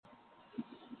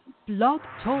Blog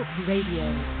Talk Radio.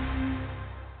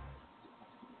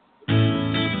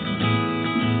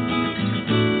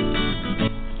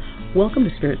 Welcome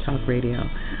to Spirit Talk Radio.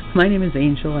 My name is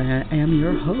Angel and I am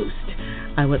your host.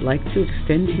 I would like to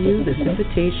extend to you this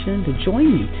invitation to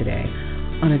join me today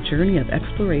on a journey of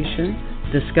exploration,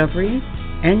 discovery,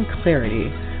 and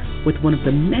clarity with one of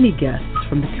the many guests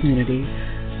from the community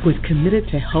who is committed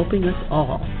to helping us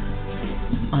all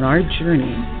on our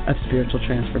journey of spiritual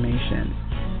transformation.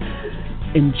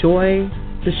 Enjoy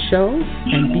the show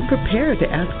and be prepared to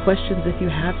ask questions if you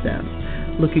have them.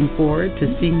 Looking forward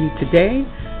to seeing you today,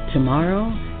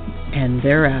 tomorrow, and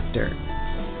thereafter.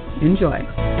 Enjoy.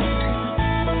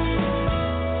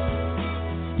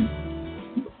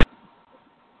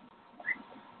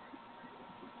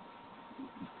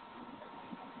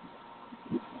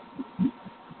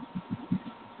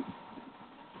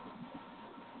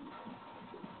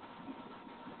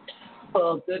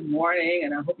 Well, good morning,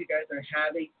 and I hope you guys are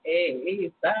having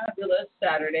a fabulous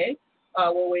Saturday.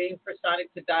 We're waiting for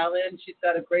Sonic to dial in. She's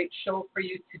got a great show for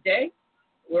you today,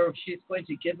 where she's going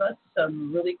to give us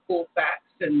some really cool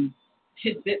facts and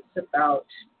tidbits about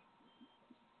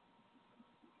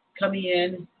coming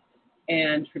in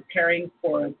and preparing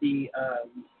for the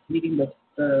meeting with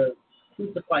the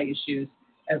food supply issues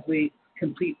as we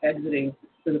complete exiting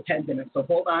through the pandemic. So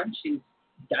hold on, she's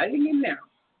diving in now.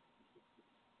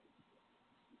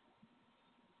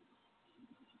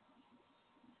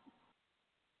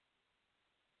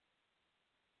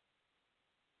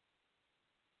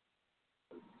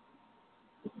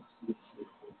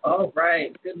 All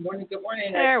right. Good morning. Good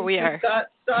morning. There we are. We've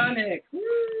got Sonic. Woo!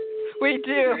 We do.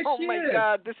 There Oh she my is.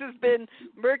 God. This has been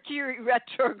Mercury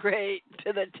retrograde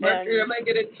to the 10. Mercury. I might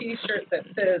get a T-shirt that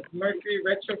says Mercury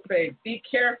retrograde. Be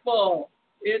careful.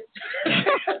 It's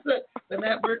when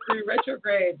that Mercury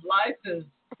retrograde, life is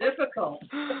difficult.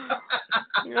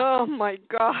 Oh my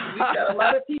God. We've got a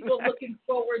lot of people looking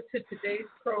forward to today's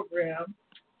program.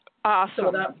 Awesome. So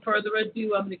without further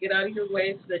ado, I'm going to get out of your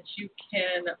way so that you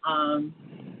can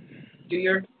do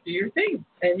your thing,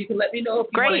 and you can let me know if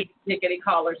you want to take any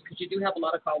callers, because you do have a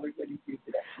lot of callers waiting for you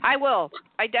today. I will.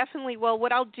 I definitely will.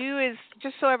 What I'll do is,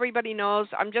 just so everybody knows,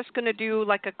 I'm just going to do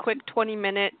like a quick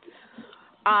 20-minute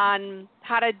on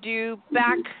how to do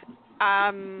back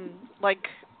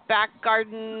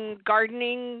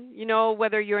gardening. You know,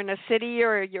 whether you're in a city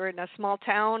or you're in a small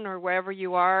town or wherever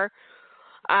you are.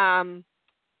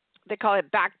 They call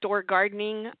it backdoor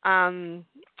gardening.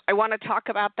 I want to talk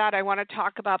about that. I want to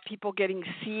talk about people getting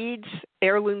seeds,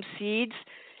 heirloom seeds.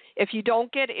 If you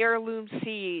don't get heirloom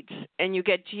seeds and you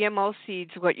get GMO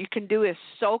seeds, what you can do is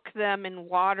soak them in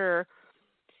water,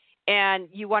 and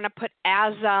you want to put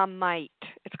azomite.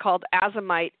 It's called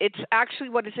azomite. It's actually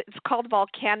it's called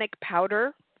volcanic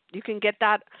powder. You can get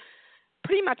that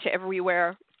pretty much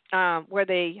everywhere where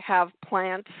they have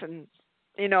plants, and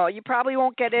you probably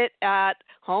won't get it at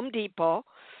Home Depot.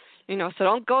 So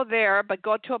don't go there, but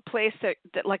go to a place that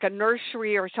like a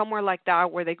nursery or somewhere like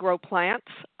that where they grow plants.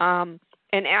 And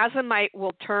azomite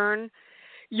will turn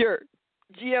your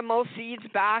GMO seeds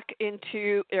back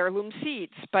into heirloom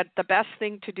seeds. But the best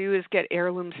thing to do is get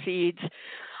heirloom seeds.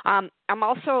 I'm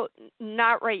also,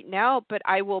 not right now, but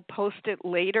I will post it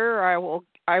later. Or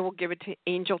I will give it to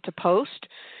Angel to post.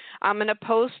 I'm going to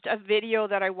post a video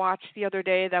that I watched the other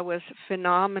day that was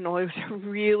phenomenal. It was a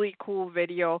really cool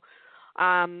video.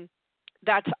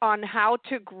 That's on how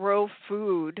to grow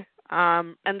food.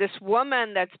 And this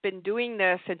woman that's been doing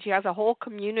this, and she has a whole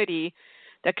community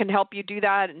that can help you do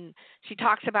that. And she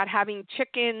talks about having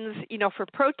chickens, for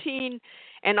protein,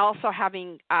 and also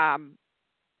having,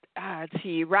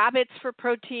 rabbits for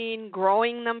protein,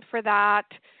 growing them for that.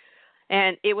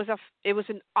 And it was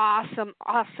an awesome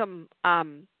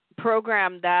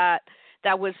program that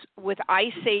was with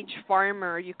Ice Age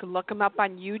Farmer. You can look him up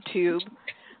on YouTube.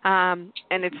 And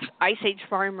it's Ice Age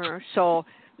Farmer. So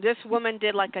this woman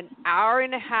did like an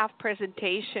hour-and-a-half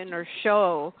presentation or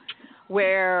show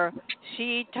where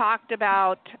she talked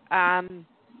about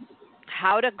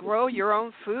how to grow your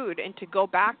own food and to go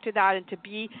back to that and to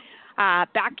be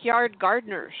backyard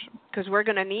gardeners, because we're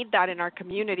going to need that in our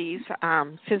communities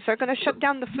since they're going to shut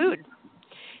down the food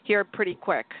here pretty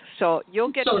quick. So you'll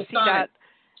get to see that.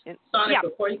 Sonic,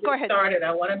 before you get started,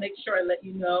 I want to make sure I let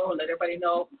you know and let everybody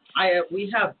know we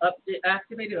have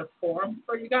activated a forum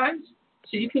for you guys,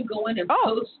 so you can go in and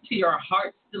post to your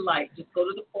heart's delight. Just go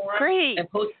to the forum and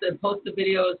post the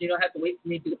videos. You don't have to wait for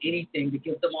me to do anything to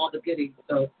give them all the goodies.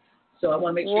 So I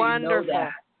want to make sure you know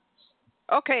that.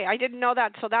 Okay, I didn't know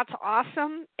that, so that's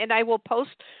awesome. And I will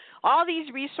post all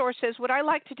these resources. What I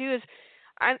like to do is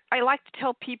I like to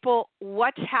tell people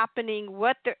what's happening,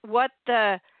 what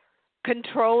the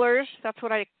controllers, that's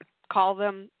what I call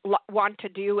them, want to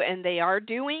do, and they are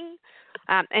doing,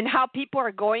 and how people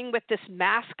are going with this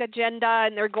mask agenda,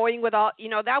 and they're going with all,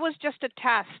 that was just a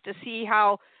test to see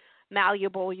how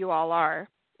malleable you all are,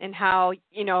 and how,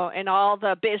 and all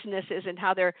the businesses, and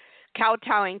how they're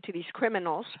kowtowing to these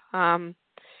criminals.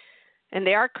 And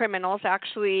they are criminals.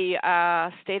 Actually,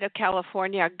 state of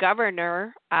California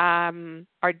governor,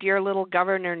 our dear little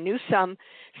Governor Newsom,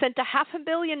 sent $500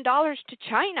 million to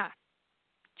China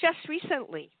just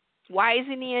recently. Why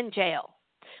isn't he in jail?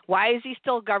 Why is he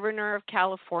still governor of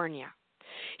California?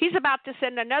 He's about to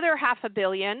send another $500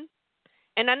 million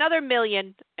and another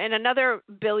million and another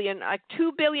billion, like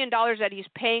 $2 billion that he's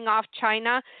paying off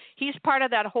China. He's part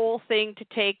of that whole thing to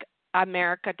take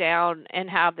America down and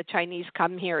have the Chinese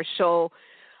come here. So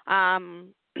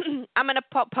I'm going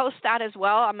to post that as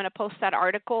well. I'm going to post that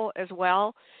article as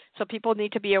well. So people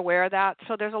need to be aware of that.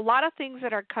 So there's a lot of things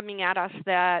that are coming at us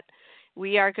that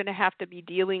we are going to have to be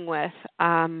dealing with.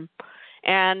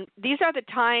 And these are the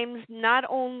times, not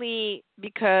only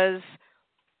because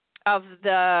of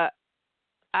the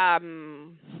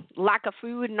lack of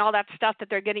food and all that stuff, that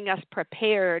they're getting us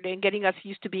prepared and getting us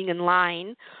used to being in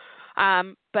line,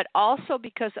 but also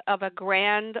because of a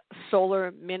grand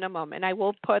solar minimum. And I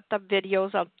will put the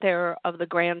videos up there of the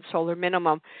grand solar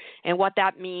minimum and what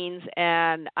that means,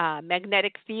 and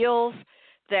magnetic fields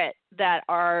that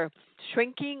are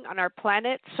shrinking on our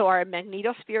planet. So our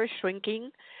magnetosphere is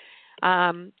shrinking.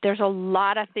 There's a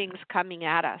lot of things coming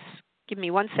at us. Give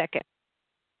me 1 second.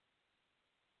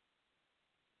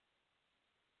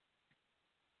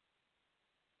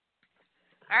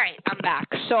 All right, I'm back.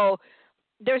 So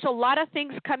there's a lot of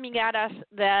things coming at us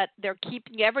that they're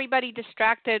keeping everybody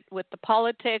distracted with the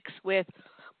politics, with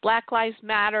Black Lives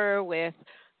Matter, with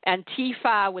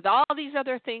Antifa, with all these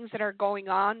other things that are going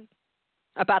on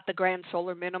about the grand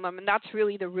solar minimum. And that's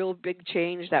really the real big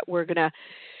change that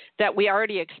that we are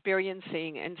already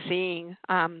experiencing and seeing.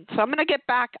 So I'm going to get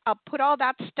back. I'll put all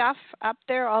that stuff up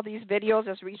there, all these videos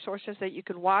as resources that you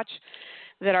can watch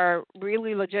that are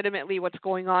really legitimately what's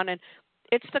going on. And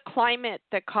it's the climate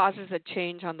that causes a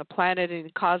change on the planet, and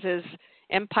it causes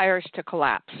empires to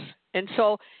collapse. And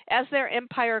so as their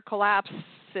empire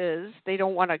collapses, they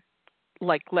don't want to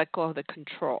let go of the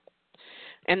control.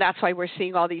 And that's why we're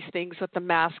seeing all these things with the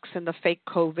masks and the fake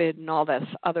COVID and all this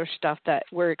other stuff that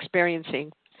we're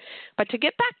experiencing. But to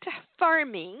get back to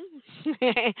farming,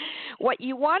 what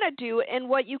you want to do and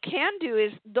what you can do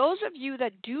is, those of you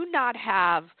that do not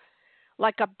have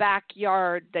like a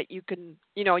backyard that you can,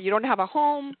 you don't have a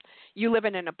home, you live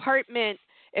in an apartment.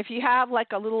 If you have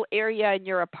like a little area in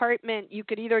your apartment, you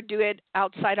could either do it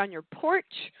outside on your porch,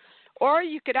 or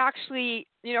you could actually,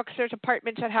 because there's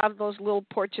apartments that have those little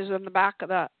porches in the back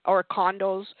of or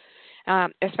condos,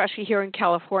 especially here in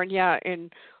California.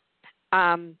 And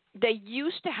they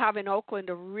used to have in Oakland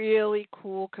a really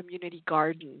cool community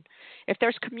garden. If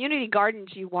there's community gardens,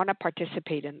 you want to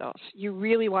participate in those. You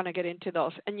really want to get into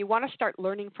those. And you want to start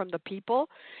learning from the people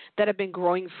that have been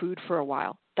growing food for a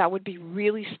while. That would be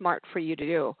really smart for you to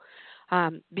do.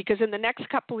 Because in the next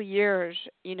couple of years,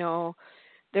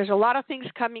 there's a lot of things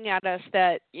coming at us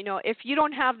that, if you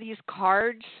don't have these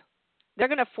cards, they're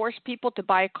going to force people to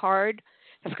buy a card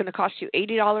that's going to cost you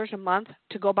 $80 a month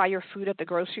to go buy your food at the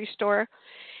grocery store.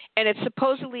 And it's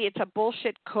a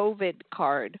bullshit COVID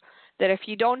card that if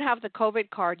you don't have the COVID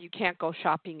card, you can't go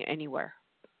shopping anywhere.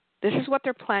 This is what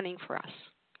they're planning for us.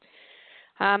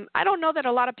 I don't know that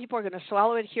a lot of people are going to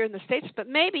swallow it here in the States, but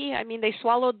maybe. I mean, they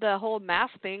swallowed the whole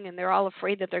mask thing, and they're all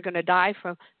afraid that they're going to die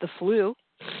from the flu.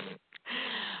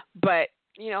 But,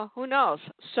 who knows?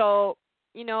 So,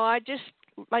 I just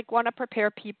want to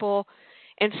prepare people.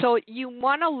 And so you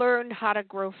want to learn how to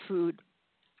grow food.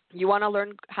 You want to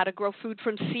learn how to grow food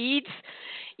from seeds.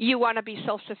 You want to be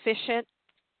self-sufficient.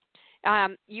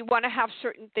 You want to have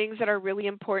certain things that are really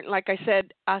important. Like I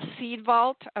said, a seed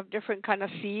vault of different kind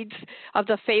of seeds of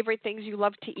the favorite things you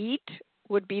love to eat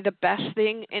would be the best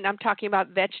thing. And I'm talking about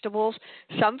vegetables,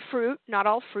 some fruit, not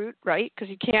all fruit, right? Because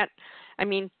you can't,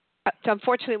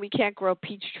 unfortunately, we can't grow a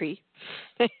peach tree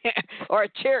or a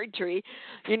cherry tree,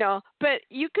 but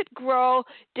you could grow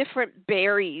different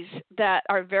berries that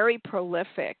are very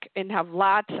prolific and have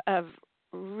lots of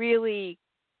really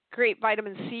great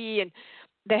vitamin C, and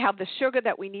they have the sugar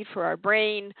that we need for our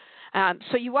brain.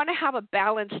 So you want to have a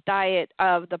balanced diet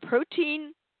of the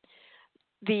protein,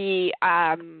 the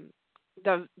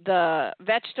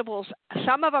vegetables.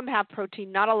 Some of them have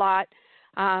protein, not a lot.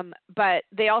 But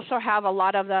they also have a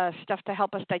lot of the stuff to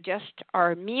help us digest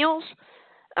our meals.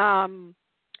 And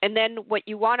then what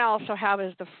you want to also have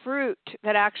is the fruit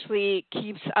that actually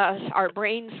keeps our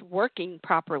brains working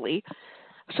properly.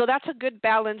 So that's a good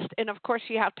balance, and of course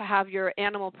you have to have your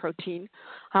animal protein,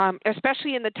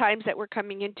 especially in the times that we're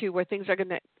coming into where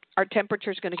our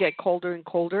temperature is going to get colder and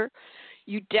colder.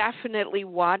 You definitely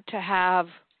want to have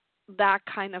that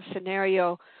kind of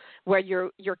scenario where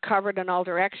you're covered in all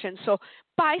directions. So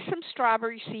buy some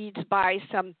strawberry seeds, buy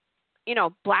some,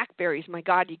 blackberries. My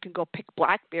God, you can go pick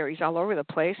blackberries all over the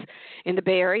place in the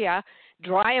Bay Area.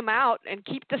 Dry them out and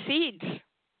keep the seeds.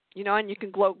 And you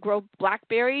can grow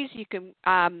blackberries. You can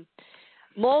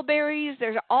mulberries.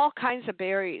 There's all kinds of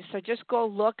berries. So just go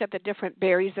look at the different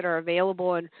berries that are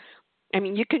available. And,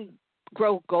 you can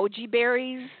grow goji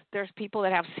berries. There's people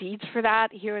that have seeds for that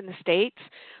here in the States.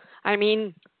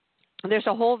 There's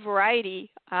a whole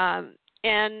variety.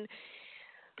 And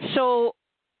so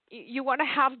you want to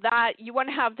have that. You want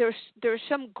to have, there's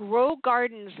some grow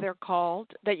gardens, they're called,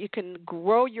 that you can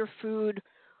grow your food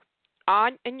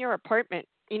in your apartment.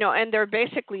 And they're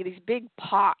basically these big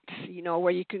pots,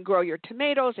 where you can grow your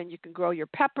tomatoes and you can grow your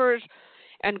peppers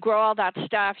and grow all that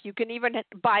stuff. You can even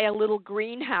buy a little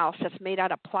greenhouse that's made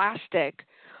out of plastic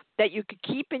that you could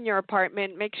keep in your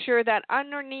apartment. Make sure that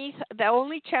underneath, the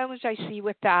only challenge I see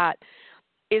with that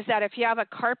is that if you have a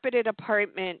carpeted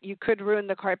apartment, you could ruin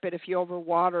the carpet if you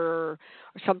overwater or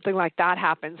something like that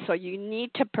happens. So you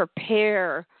need to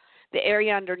prepare the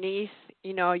area underneath,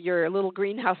 your little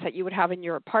greenhouse that you would have in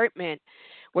your apartment,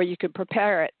 where you could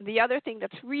prepare it. The other thing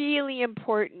that's really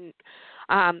important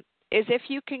is if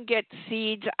you can get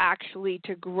seeds actually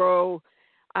to grow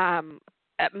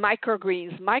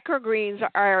microgreens. Microgreens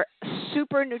are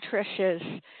super nutritious.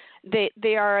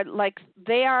 They are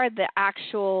the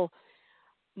actual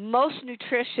most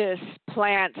nutritious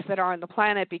plants that are on the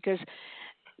planet, because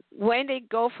when they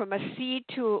go from a seed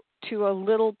to a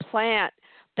little plant,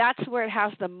 that's where it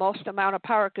has the most amount of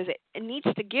power, because it needs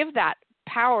to give that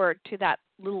power to that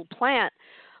little plant,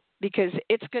 because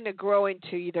it's going to grow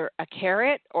into either a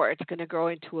carrot, or it's going to grow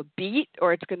into a beet,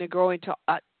 or it's going to grow into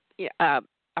a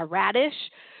radish.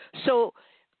 So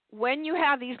when you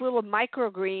have these little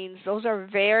microgreens, those are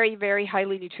very, very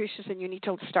highly nutritious, and you need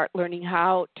to start learning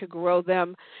how to grow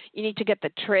them. You need to get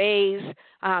the trays.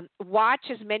 Watch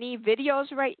as many videos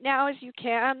right now as you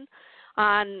can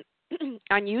on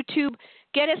YouTube.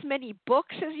 Get as many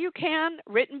books as you can,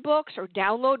 written books, or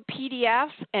download PDFs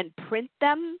and print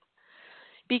them,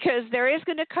 because there is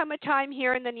going to come a time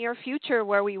here in the near future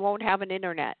where we won't have an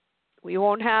internet. We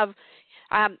won't have,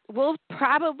 we'll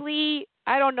probably,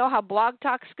 I don't know how Blog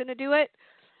Talk's going to do it,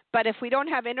 but if we don't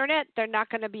have internet, they're not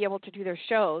going to be able to do their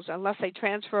shows unless they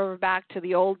transfer over back to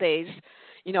the old days,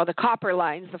 the copper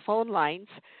lines, the phone lines.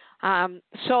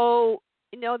 So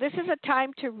this is a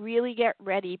time to really get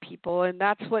ready, people, and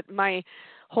that's what my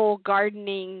whole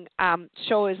gardening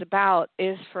show is about,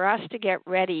 is for us to get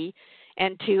ready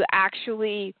and to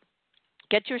actually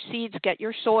get your seeds, get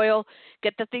your soil,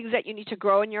 get the things that you need to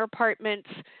grow in your apartments.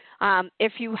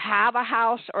 If you have a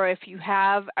house, or if you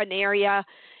have an area,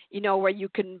 where you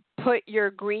can put your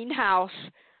greenhouse,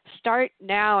 start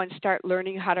now and start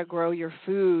learning how to grow your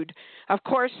food. Of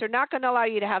course, they're not going to allow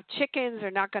you to have chickens.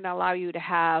 They're not going to allow you to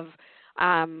have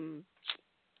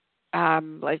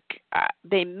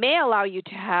they may allow you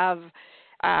to have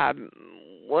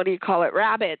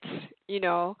rabbits.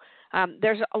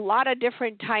 There's a lot of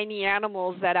different tiny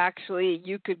animals that actually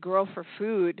you could grow for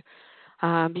food,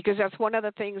 because that's one of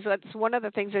the things that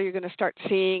you're going to start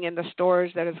seeing in the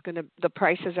stores, that the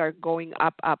prices are going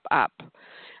up.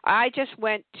 I just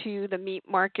went to the meat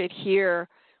market here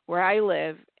where I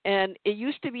live, and it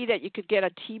used to be that you could get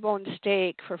a T-bone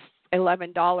steak for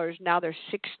 $11. Now they're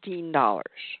 $16.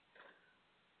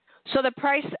 So the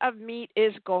price of meat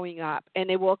is going up, and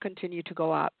it will continue to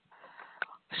go up.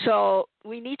 So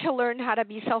we need to learn how to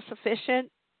be self-sufficient.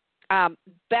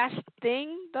 Best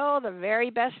thing, though, the very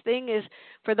best thing is,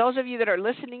 for those of you that are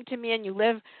listening to me and you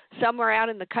live somewhere out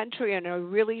in the country in a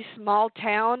really small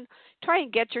town, try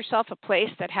and get yourself a place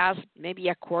that has maybe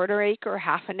a quarter acre,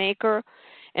 half an acre.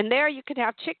 And there you can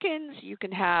have chickens, you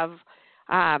can have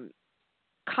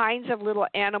kinds of little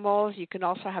animals. You can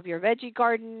also have your veggie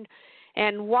garden.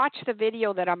 And watch the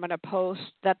video that I'm going to post,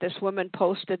 that this woman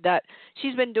posted, that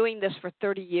she's been doing this for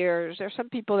 30 years. There's some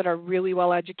people that are really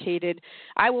well educated.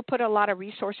 I will put a lot of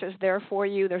resources there for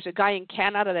you. There's a guy in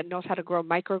Canada that knows how to grow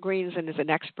microgreens and is an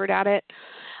expert at it.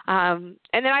 And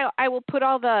then I will put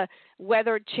all the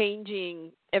weather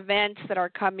changing events that are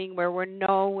coming, where we're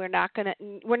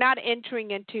not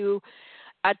entering into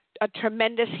a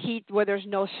tremendous heat where there's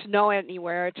no snow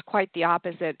anywhere. It's quite the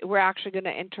opposite. We're actually going to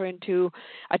enter into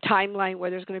a timeline where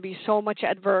there's going to be so much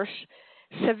adverse,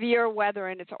 severe weather,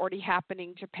 and it's already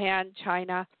happening. Japan,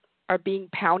 China are being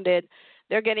pounded.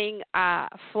 They're getting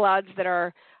floods that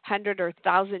are 100 or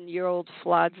 1,000-year-old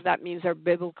floods. That means they're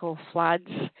biblical floods.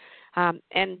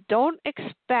 And don't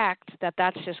expect that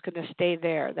that's just going to stay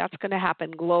there. That's going to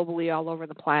happen globally all over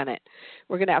the planet.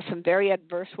 We're going to have some very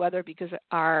adverse weather because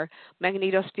our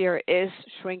magnetosphere is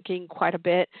shrinking quite a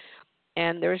bit.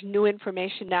 And there's new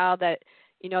information now that,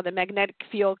 the magnetic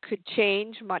field could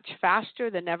change much faster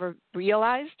than ever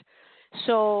realized.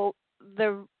 So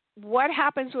what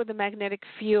happens with the magnetic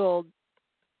field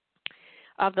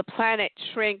of the planet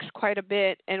shrinks quite a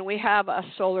bit, and we have a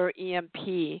solar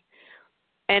EMP.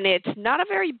 And it's not a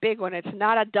very big one. It's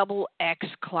not a double X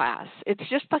class. It's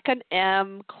just like an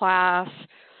M class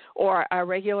or a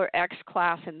regular X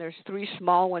class, and there's 3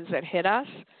 small ones that hit us.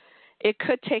 It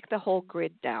could take the whole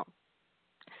grid down.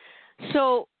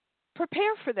 So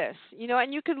prepare for this,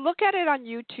 and you can look at it on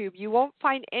YouTube. You won't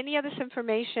find any of this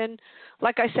information.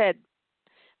 Like I said,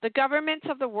 the governments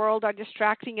of the world are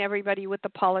distracting everybody with the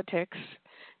politics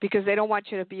because they don't want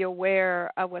you to be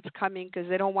aware of what's coming, because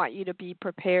they don't want you to be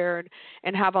prepared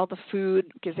and have all the food,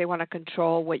 because they want to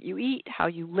control what you eat, how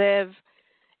you live,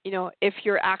 if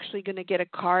you're actually going to get a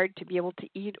card to be able to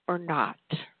eat or not.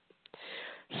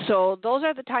 So those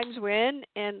are the times we're in,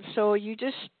 and so you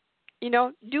just,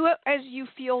 do it as you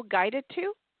feel guided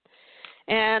to.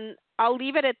 And I'll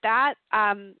leave it at that.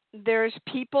 There's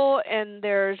people and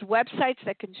there's websites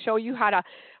that can show you how to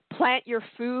plant your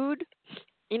food,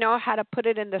 how to put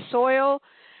it in the soil,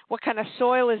 what kind of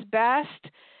soil is best,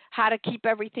 how to keep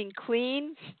everything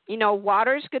clean.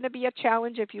 Water's going to be a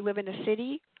challenge if you live in a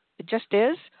city. It just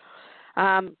is,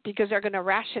 because they're going to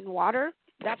ration water.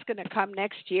 That's going to come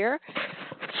next year,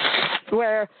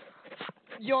 where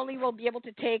you only will be able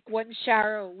to take 1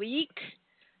 shower a week.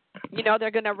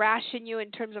 They're going to ration you in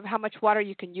terms of how much water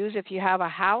you can use if you have a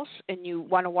house and you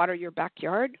want to water your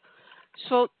backyard.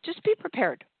 So just be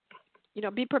prepared.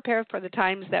 Be prepared for the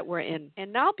times that we're in.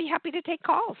 And now I'll be happy to take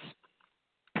calls.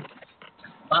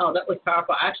 Wow, that was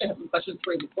powerful. I actually have some questions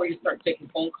for you before you start taking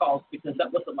phone calls, because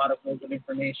that was a lot of good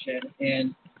information.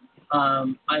 And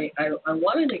I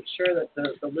want to make sure that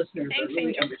the listeners are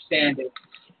really understanding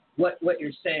what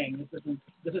you're saying.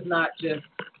 This is not just,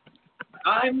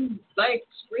 I'm like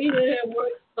screaming,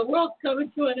 the world's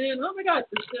coming to an end. Oh my God,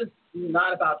 this is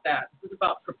not about that. This is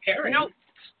about preparing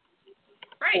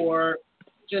for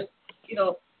just,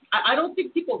 I don't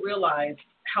think people realize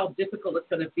how difficult it's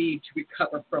going to be to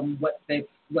recover from what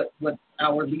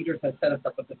our leaders have set us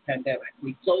up with the pandemic.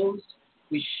 We closed,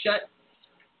 we shut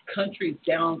countries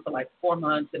down for like 4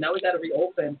 months, and now we got to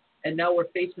reopen, and now we're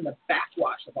facing the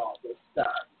backwash of all this stuff.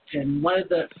 And one of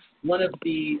the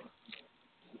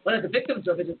victims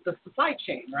of it is the supply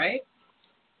chain, right?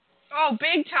 Oh,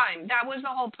 big time. That was the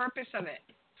whole purpose of it,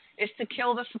 is to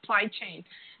kill the supply chain.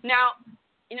 Now,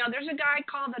 there's a guy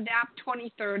called Adapt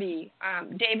 2030,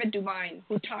 David Duvine,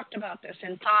 who talked about this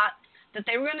and thought that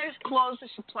they were going to close the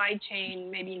supply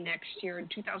chain maybe next year in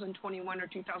 2021 or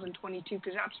 2022,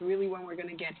 because that's really when we're going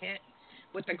to get hit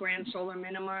with the grand solar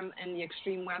minimum and the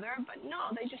extreme weather. But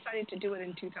no, they decided to do it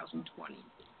in 2020.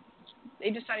 They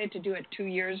decided to do it 2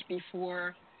 years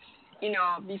before,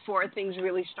 before things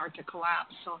really start to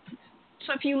collapse.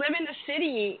 So if you live in the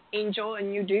city, Angel,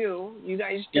 and you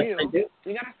guys do, yes, I do.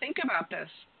 You got to think about this.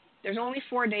 There's only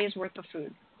 4 days worth of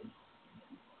food,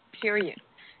 period,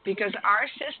 because our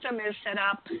system is set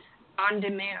up on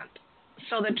demand.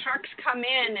 So the trucks come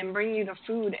in and bring you the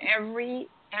food every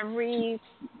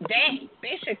day,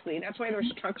 basically. That's why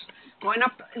there's trucks going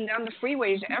up and down the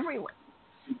freeways everywhere.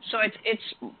 So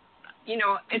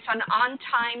it's an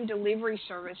on-time delivery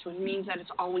service, which means that it's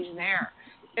always there.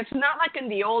 It's not like in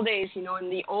the old days, in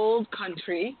the old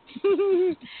country,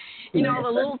 the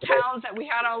little towns that we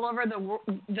had all over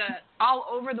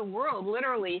the world,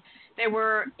 literally. There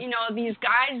were, these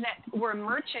guys that were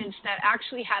merchants that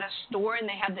actually had a store, and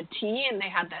they had the tea, and they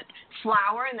had that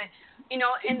flour, and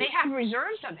and they had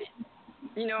reserves of it.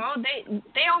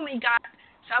 They only got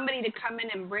somebody to come in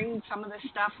and bring some of the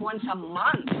stuff once a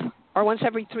month or once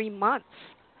every 3 months.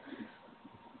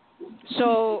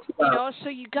 So so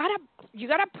you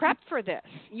gotta prep for this.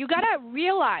 You gotta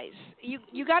realize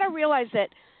that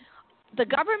the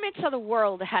governments of the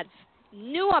world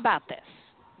knew about this.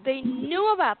 They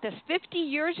knew about this 50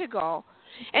 years ago,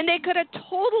 and they could have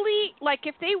totally,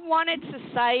 if they wanted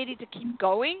society to keep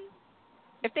going,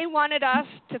 if they wanted us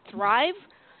to thrive,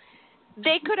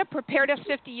 they could have prepared us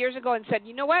 50 years ago and said,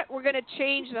 you know what, we're going to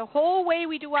change the whole way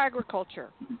we do agriculture.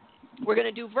 We're going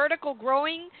to do vertical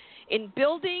growing in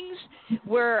buildings.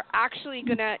 We're actually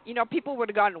going to, people would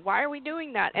have gone, why are we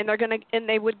doing that? And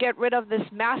they would get rid of this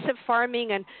massive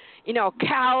farming and,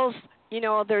 cows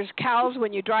there's cows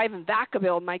when you drive in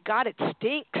Vacaville. My God, it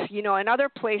stinks. And other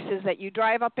places that you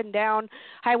drive up and down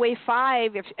Highway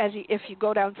 5 if you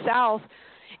go down south,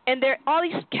 and all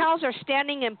these cows are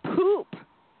standing in poop,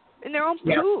 in their own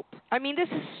poop. I mean, this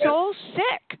is so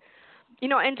sick.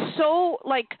 And so,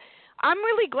 I'm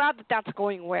really glad that that's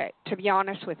going away, to be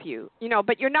honest with you.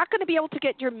 But you're not going to be able to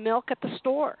get your milk at the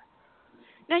store.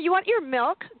 Now, you want your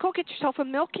milk? Go get yourself a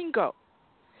milking goat.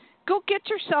 Go get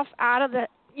yourself out of the,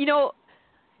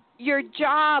 your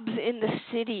jobs in the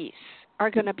cities are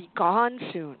going to be gone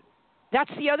soon.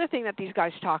 That's the other thing that these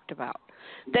guys talked about,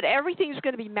 that everything's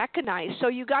going to be mechanized. So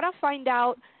you got to find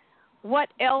out what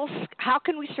else, how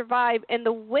can we survive? And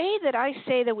the way that I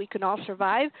say that we can all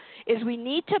survive is we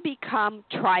need to become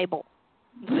tribal.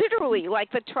 Literally, like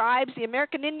the tribes, the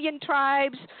American Indian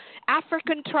tribes,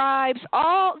 African tribes,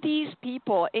 all these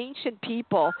people, ancient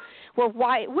people, were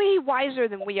way wiser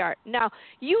than we are. Now,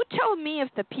 you tell me if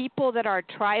the people that are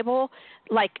tribal,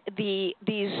 like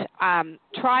these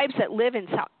tribes that live in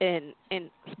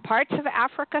parts of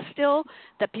Africa still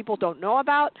that people don't know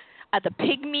about, the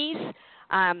pygmies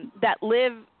that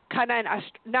live kind of in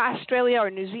not Australia or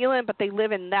New Zealand, but they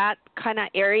live in that kind of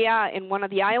area in one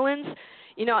of the islands.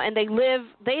 And they live,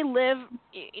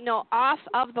 off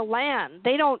of the land.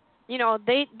 They don't,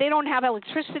 they don't have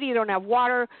electricity. They don't have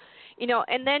water,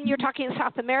 And then you're talking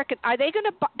South American. Are they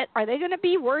going to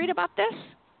be worried about this?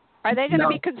 Are they going to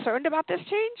be concerned about this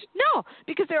change? No,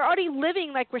 because they're already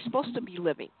living like we're supposed to be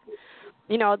living.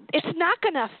 It's not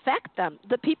going to affect them.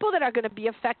 The people that are going to be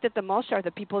affected the most are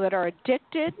the people that are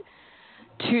addicted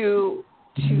to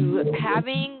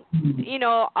having,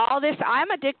 all this.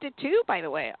 I'm addicted too, by the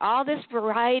way, all this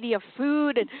variety of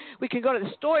food, and we can go to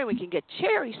the store and we can get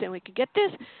cherries and we can get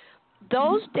this.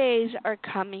 Those days are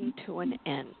coming to an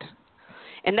end.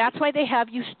 And that's why they have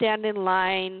you stand in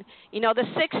line. The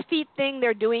 6 feet thing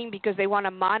they're doing because they want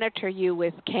to monitor you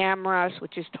with cameras,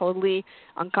 which is totally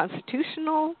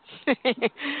unconstitutional.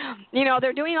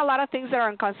 They're doing a lot of things that are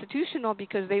unconstitutional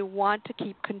because they want to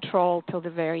keep control till the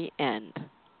very end.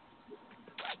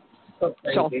 So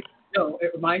crazy.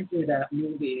 It reminds me of that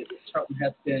movie that Charlton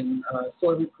Heston,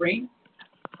 Soylent Green.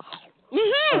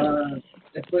 Mm-hmm.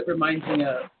 That's what it reminds me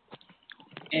of.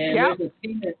 And there's a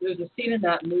scene in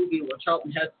that movie where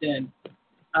Charlton Heston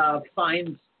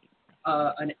finds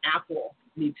an apple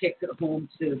and he takes it home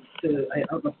to I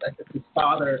don't know if that's his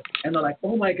father, and they're like,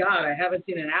 oh my God, I haven't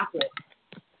seen an apple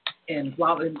in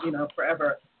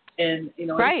forever. And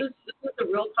right. This is a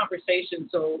real conversation.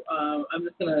 So I'm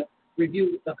just gonna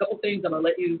review a couple things. I'm gonna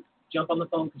let you jump on the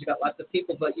phone because you got lots of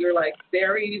people. But you're like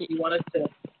berries. You want us to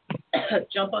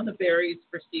jump on the berries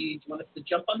for seeds. You want us to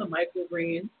jump on the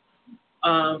microgreens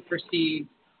for seeds.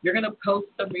 You're going to post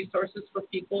some resources for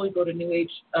people. You go to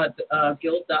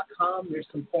NewAgeGuild.com. There's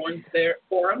some forums there.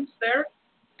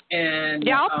 And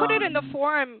I'll put it in the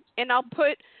forum, and I'll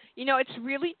put, it's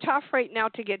really tough right now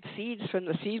to get seeds from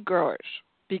the seed growers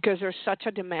because there's such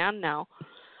a demand now.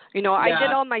 I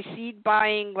did all my seed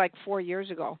buying like 4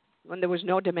 years ago when there was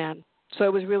no demand, so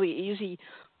it was really easy.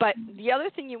 But the other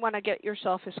thing you want to get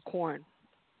yourself is corn.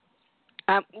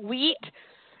 Wheat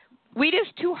is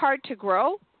too hard to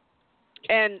grow,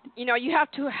 and, you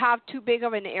have to have too big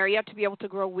of an area to be able to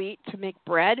grow wheat to make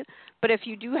bread. But if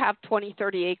you do have 20,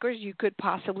 30 acres, you could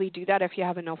possibly do that if you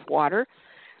have enough water.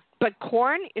 But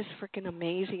corn is freaking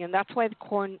amazing, and that's why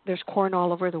there's corn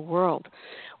all over the world.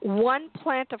 One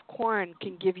plant of corn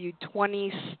can give you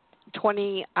 20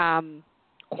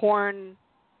 corn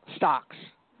stalks.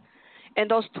 And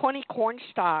those 20 corn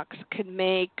stalks can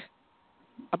make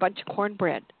a bunch of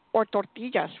cornbread or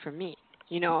tortillas for me.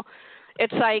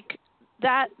 It's like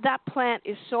that plant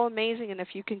is so amazing, and if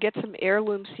you can get some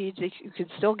heirloom seeds, you can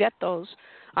still get those.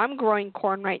 I'm growing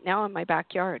corn right now in my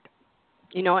backyard.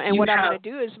 And what I'm going to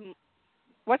do is,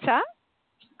 what's that?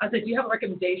 I said, do you have a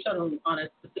recommendation on a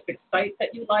specific site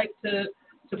that you like to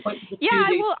point people to? Yeah,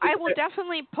 I will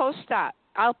definitely post that.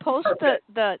 I'll post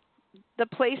the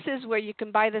places where you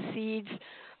can buy the seeds,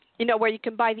 where you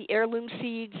can buy the heirloom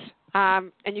seeds,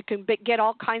 and you can get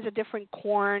all kinds of different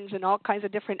corns and all kinds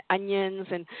of different onions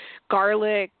and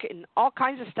garlic and all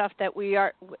kinds of stuff that we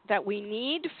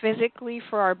need physically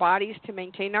for our bodies to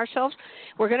maintain ourselves.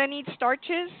 We're going to need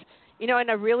starches,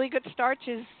 and a really good starch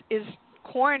is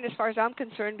corn as far as I'm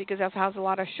concerned because it has a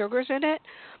lot of sugars in it,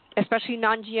 especially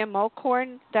non-GMO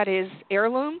corn that is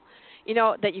heirloom,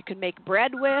 that you can make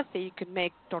bread with, that you can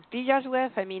make tortillas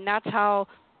with. I mean, that's how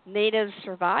natives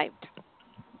survived.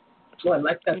 Oh, I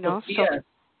like that tortilla.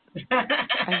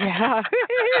 Yeah.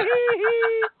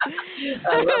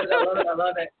 I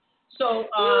love it. So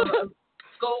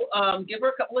go give her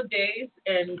a couple of days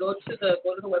and go to the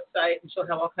website, and she'll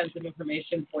have all kinds of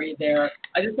information for you there.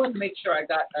 I just wanted to make sure I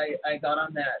got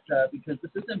on that because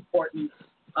this is important.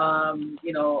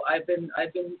 I've been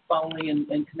following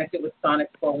and connected with Sonic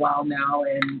for a while now,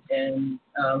 and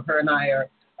her and I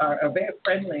are very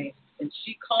friendly. And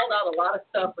she called out a lot of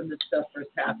stuff when this stuff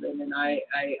first happened. And I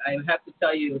have to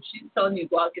tell you, she's telling you to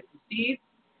go out and get some seeds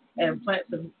and plant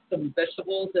some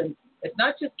vegetables. And it's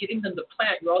not just getting them to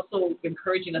plant. You're also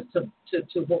encouraging us to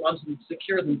hold on to them,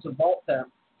 secure them, to vault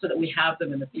them so that we have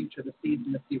them in the future, the seeds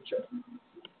in the future.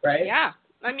 Right? Yeah.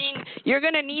 I mean, you're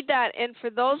going to need that. And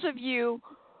for those of you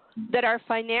that are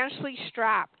financially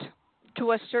strapped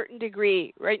to a certain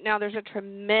degree, right now there's a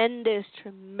tremendous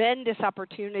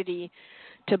opportunity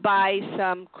to buy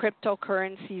some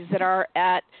cryptocurrencies that are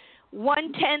at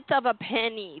 1/10 of a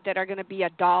penny that are going to be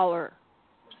 $1.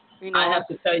 You know, I have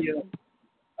to tell you,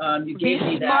 you gave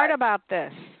me that. Be smart about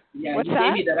this. Yeah, What's you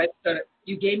that? gave me that.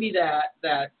 You gave me that.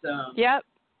 Yep.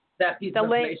 That piece of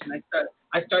information.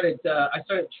 I started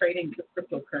trading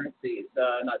cryptocurrencies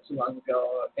not too long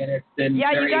ago, and it's been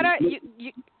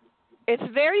it's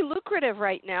very lucrative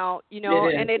right now, you know,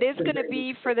 and it is going to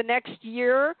be for the next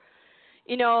year.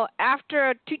 You know,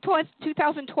 after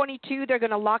 2022, they're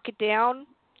going to lock it down,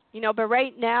 you know, but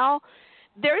right now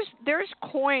there's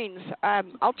coins.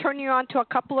 I'll turn you on to a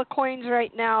couple of coins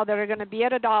right now that are going to be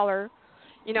at $1,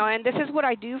 you know, and this is what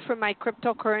I do for my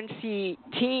cryptocurrency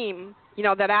team, you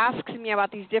know, that asks me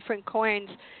about these different coins.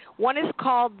 One is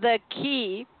called the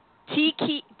Key,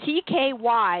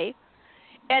 TKY,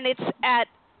 and it's at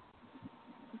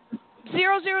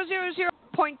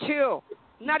 0.000.2.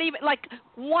 Not even like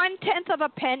 1/10 of a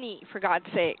penny, for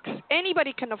God's sakes.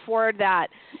 Anybody can afford that.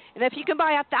 And if you can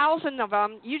buy 1,000 of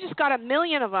them, you just got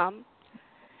 1,000,000 of them.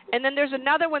 And then there's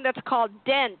another one that's called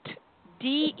Dent,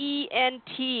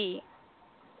 DENT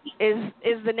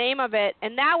is the name of it.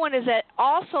 And that one is at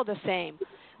also the same,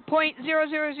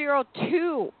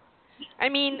 0.0002. I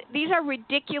mean, these are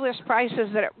ridiculous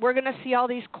prices that we're going to see all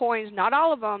these coins, not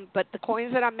all of them, but the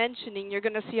coins that I'm mentioning, you're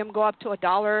going to see them go up to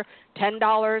 $1,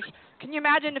 $10. Can you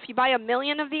imagine if you buy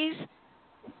 1,000,000 of these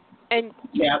and,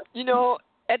 you know,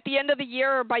 at the end of the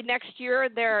year or by next year,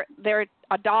 they're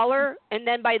 $1, and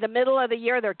then by the middle of the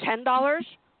year, they're $10?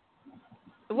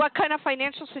 What kind of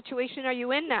financial situation are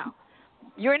you in now?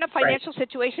 You're in a financial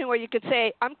situation where you could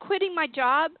say, I'm quitting my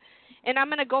job, and I'm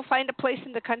going to go find a place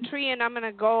in the country, and I'm going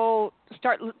to go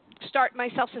start my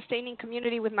self-sustaining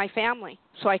community with my family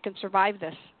so I can survive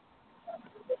this.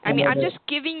 I mean, I'm just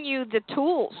giving you the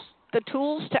tools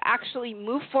to actually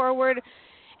move forward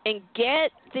and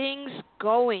get things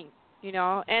going, you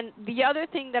know. And the other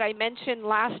thing that I mentioned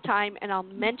last time, and I'll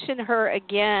mention her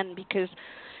again because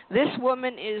this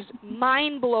woman is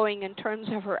mind-blowing in terms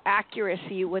of her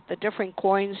accuracy with the different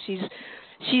coins. She's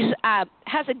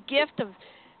has a gift of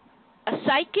a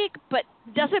psychic, but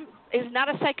is not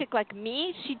a psychic like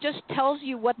me. She just tells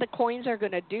you what the coins are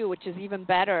going to do, which is even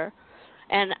better.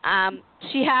 And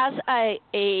she has a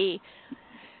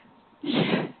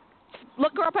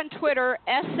look her up on Twitter,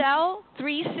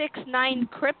 SL369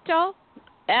 Crypto.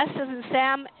 S as in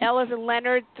Sam, L as in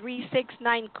Leonard,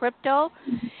 369 Crypto.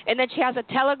 And then she has a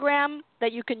Telegram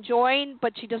that you can join,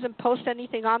 but she doesn't post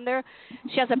anything on there.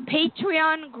 She has a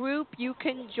Patreon group you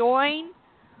can join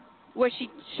where she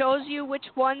shows you which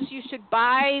ones you should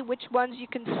buy, which ones you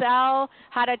can sell,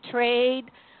 how to trade.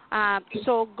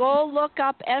 So go look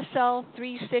up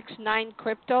SL369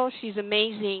 Crypto. She's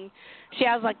amazing. She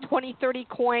has like 20, 30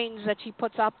 coins that she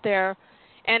puts up there.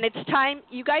 And it's time,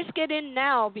 you guys get in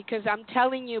now because I'm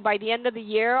telling you, by the end of the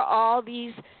year, all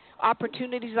these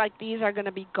opportunities like these are going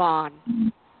to be gone.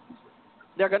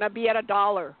 They're going to be at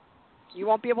 $1. You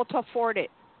won't be able to afford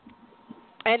it.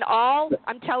 And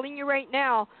I'm telling you right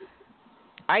now,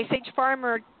 but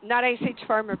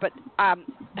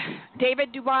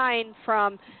David Dubine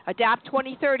from Adapt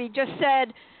 2030 just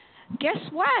said, guess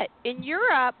what? In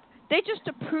Europe, they just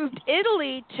approved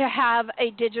Italy to have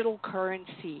a digital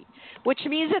currency, which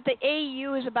means that the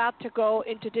AU is about to go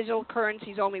into digital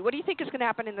currencies only. What do you think is going to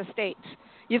happen in the States?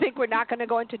 You think we're not going to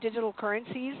go into digital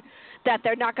currencies, that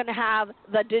they're not going to have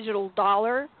the digital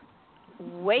dollar?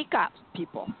 Wake up,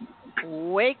 people.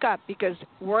 Wake up, because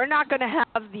we're not going to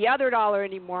have the other dollar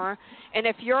anymore. And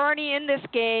if you're already in this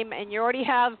game and you already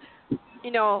have,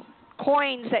 you know,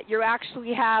 coins that you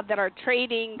actually have that are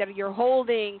trading, that you're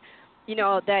holding, you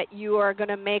know, that you are going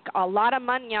to make a lot of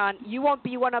money on, you won't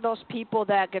be one of those people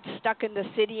that gets stuck in the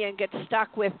city and gets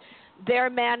stuck with their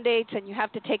mandates, and you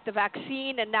have to take the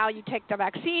vaccine, and now you take the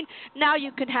vaccine, now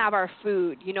you can have our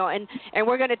food, and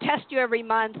we're going to test you every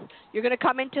month. You're going to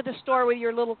come into the store with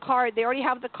your little card. They already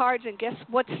have the cards, and guess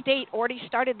what state already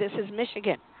started this is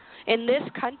Michigan, in this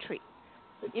country.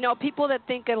 People that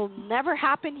think it'll never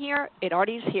happen here, it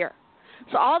already is here.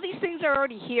 So all these things are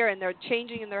already here, and they're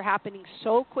changing, and they're happening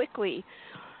so quickly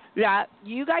that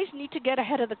you guys need to get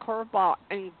ahead of the curveball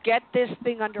and get this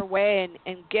thing underway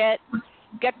and get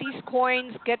these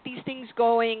coins, get these things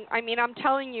going. I mean, I'm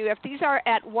telling you, if these are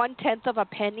at 1/10 of a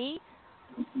penny,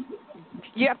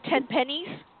 you have 10 pennies,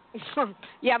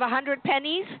 you have 100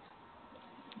 pennies,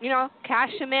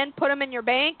 cash them in, put them in your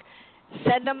bank,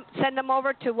 send them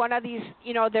over to one of these,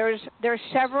 there's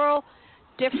several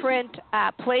different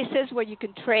places where you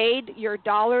can trade your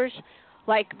dollars.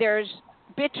 Like there's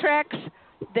Bittrex,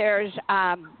 there's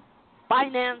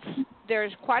Binance,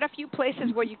 there's quite a few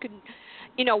places where you can,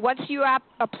 once you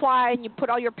apply and you put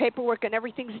all your paperwork and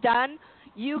everything's done,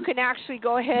 you can actually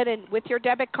go ahead and with your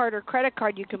debit card or credit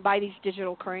card, you can buy these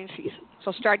digital currencies.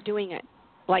 So start doing it,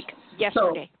 like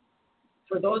yesterday. So,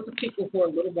 for those of people who are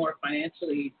a little more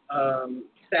financially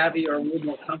savvy or a little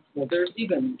more comfortable, there's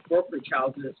even brokerage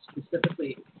houses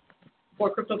specifically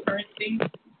for cryptocurrency.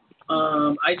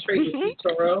 I trade with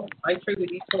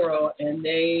eToro. And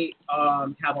they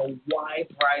have a wide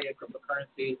variety of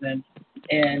cryptocurrencies,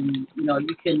 and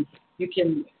you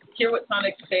can hear what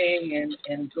Sonic's saying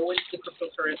and go into the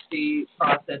cryptocurrency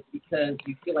process because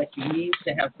you feel like you need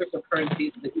to have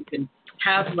cryptocurrencies so that you can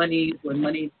have money when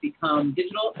monies become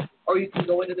digital, or you can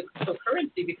go into the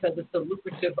cryptocurrency because it's a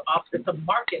lucrative it's a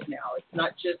market now. It's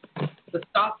not just the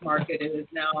stock market, it is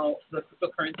now the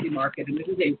cryptocurrency market, and it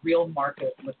is a real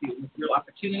market with real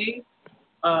opportunities.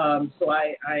 So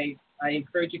I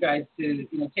encourage you guys to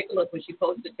take a look when she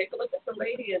posted. Take a look at the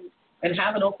lady and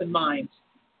have an open mind.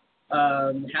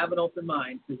 Have an open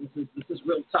mind because this is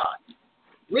real talk.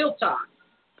 Real talk.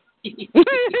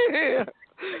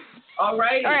 All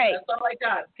right. That's all I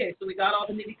got. Okay, so we got all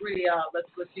the nitty gritty out. Let's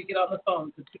you get on the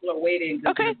phone because people are waiting.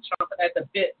 They're chomping at the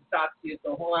bit to talk to you.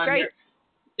 So hold on here.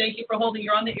 Thank you for holding.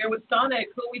 You're on the air with Sonic.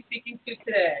 Who are we speaking to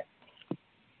today?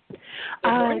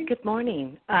 Good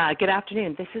morning. Good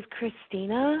afternoon. This is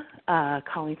Christina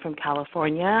calling from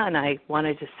California, and I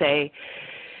wanted to say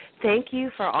thank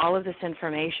you for all of this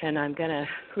information. I'm going to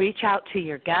reach out to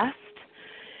your guest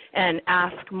and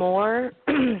ask more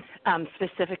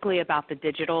specifically about the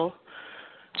digital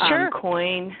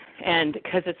coin, and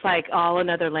because it's like all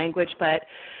another language, but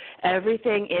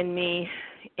everything in me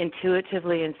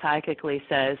intuitively and psychically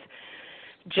says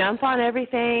jump on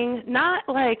everything, not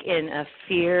like in a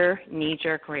fear,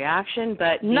 knee-jerk reaction,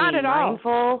 but not at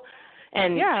mindful all.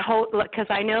 And because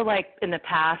I know, like, in the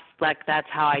past, like, that's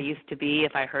how I used to be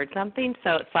if I heard something.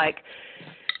 So it's like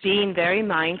being very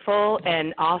mindful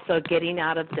and also getting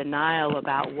out of denial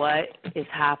about what is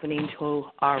happening to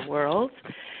our world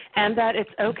and that it's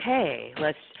okay.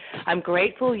 I'm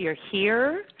grateful you're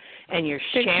here and you're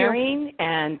sharing,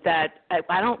 and that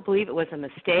I don't believe it was a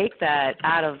mistake that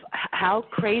out of how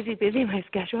crazy busy my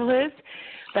schedule is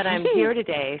that I'm here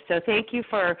today. So thank you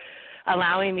for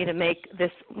allowing me to make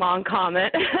this long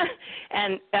comment.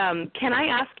 And can I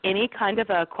ask any kind of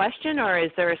a question, or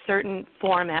is there a certain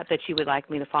format that you would like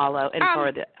me to follow and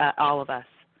for all of us?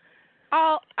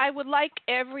 I would like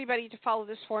everybody to follow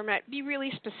this format. Be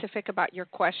really specific about your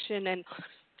question and,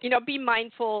 be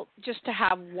mindful just to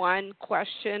have one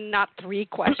question, not three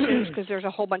questions, because there's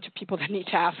a whole bunch of people that need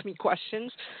to ask me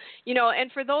questions.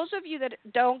 And for those of you that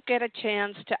don't get a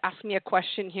chance to ask me a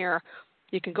question here,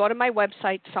 you can go to my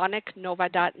website,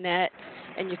 sonicnova.net,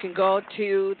 and you can go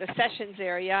to the sessions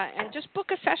area and just book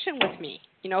a session with me.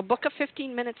 Book a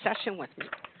 15-minute session with me.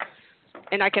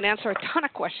 And I can answer a ton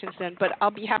of questions then, but I'll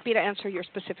be happy to answer your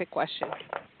specific question.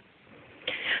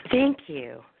 Thank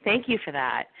you. Thank you for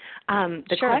that.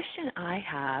 The question I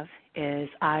have is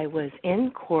I was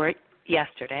in court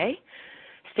yesterday,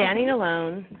 standing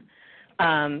alone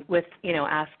with,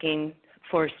 asking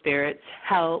for Spirit's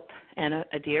help and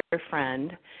a dear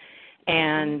friend.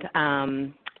 And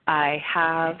I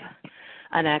have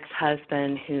an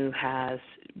ex-husband who has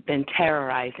been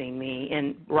terrorizing me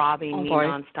and robbing me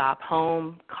nonstop,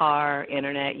 home, car,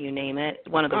 internet, you name it,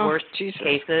 one of the worst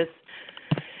cases.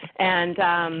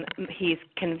 And he's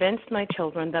convinced my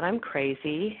children that I'm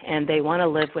crazy, and they want to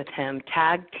live with him,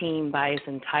 tag team by his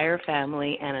entire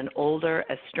family and an older,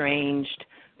 estranged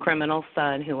criminal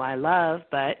son who I love,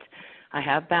 but I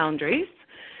have boundaries.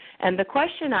 And the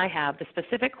question I have, the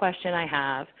specific question I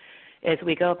have, is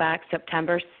we go back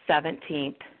September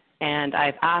 17th, and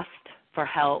I've asked for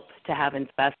help to have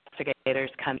investment investigators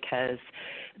come because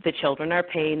the children are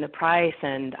paying the price,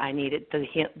 and I needed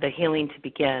the healing to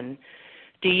begin.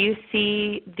 Do you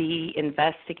see the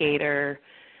investigator,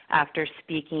 after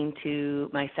speaking to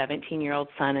my 17-year-old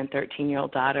son and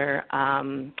 13-year-old daughter,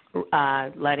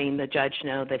 letting the judge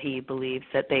know that he believes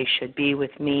that they should be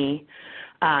with me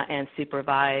and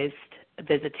supervised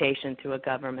visitation through a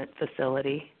government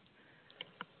facility?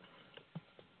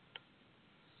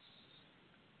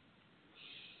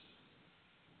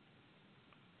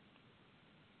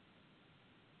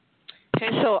 Okay,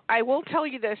 so I will tell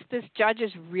you this judge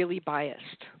is really biased.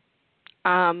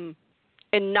 And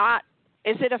not,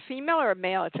 is it a female or a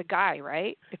male? It's a guy,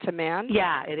 right? It's a man?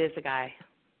 Yeah, it is a guy.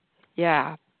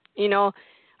 Yeah. You know,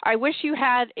 I wish you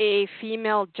had a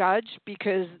female judge,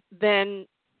 because then,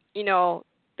 you know,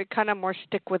 they kind of more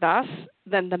stick with us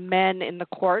than the men in the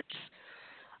courts.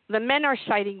 The men are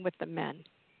siding with the men.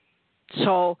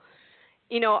 So,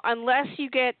 you know, unless you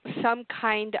get some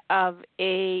kind of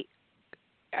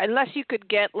unless you could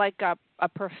get like a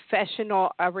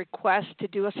professional request to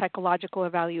do a psychological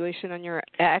evaluation on your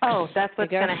ex. Oh, that's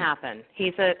what's going to happen.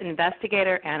 He's an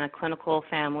investigator and a clinical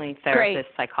family therapist,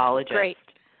 psychologist. Great.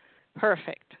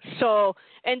 Perfect. So,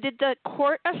 and did the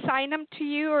court assign him to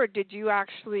you, or did you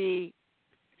actually,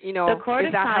 you know, the court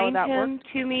is that assigned how that him worked?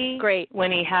 to me. Great.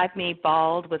 When he had me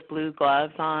bald with blue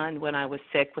gloves on, when I was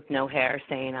sick with no hair,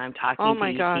 saying I'm talking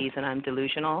DECs and I'm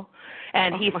delusional,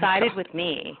 and he sided with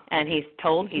me, and he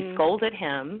scolded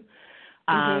him,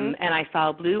 and I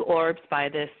saw blue orbs by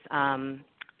this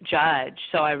judge.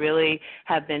 So I really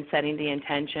have been setting the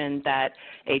intention that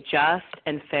a just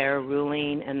and fair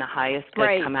ruling and the highest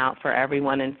good come out for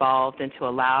everyone involved, and to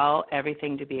allow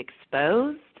everything to be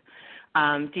exposed.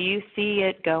 Do you see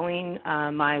it going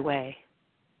my way?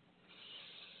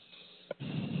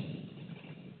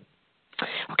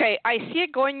 Okay, I see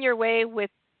it going your way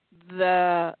with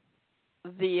the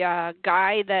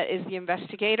guy that is the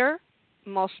investigator,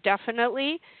 most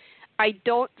definitely. I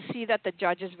don't see that the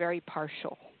judge is very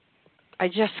partial. I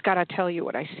just got to tell you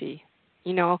what I see,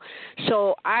 you know.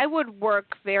 So I would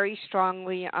work very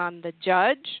strongly on the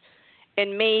judge,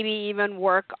 and maybe even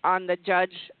work on the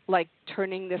judge, like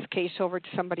turning this case over to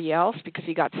somebody else because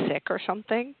he got sick or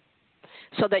something,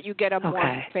 so that you get a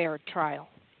more fair trial.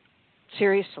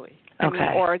 Seriously. Okay.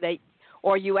 I mean,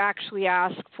 or you actually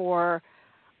ask for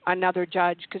another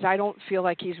judge, because I don't feel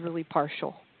like he's really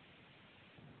partial.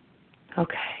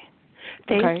 Okay.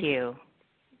 Thank you.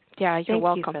 Yeah, you're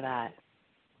welcome. Thank you for that.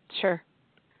 Sure.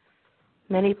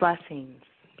 Many blessings.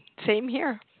 Same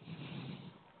here.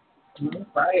 All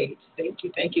right. Thank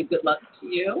you. Good luck to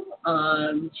you.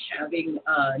 Having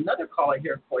another caller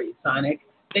here for you, Sonic.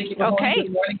 Thank you for holding.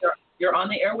 Good morning. You're on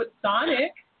the air with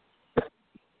Sonic.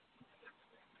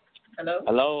 Hello.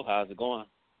 Hello. How's it going?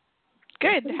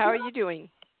 Good. How are you doing?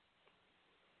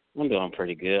 I'm doing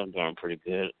pretty good.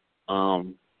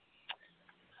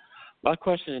 My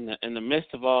question, in the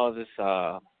midst of all this,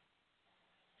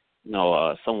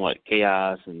 somewhat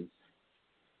chaos and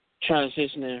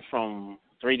transitioning from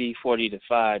 3D, 4D to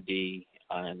 5D.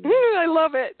 I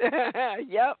love it.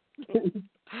 Yep.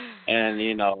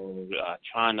 And,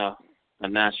 trying to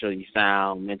naturally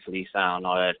sound, mentally sound,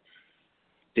 all that.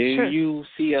 Do you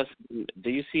see us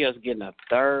getting a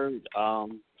third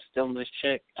stimulus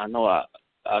check? I know a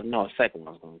second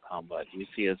one's going to come, but do you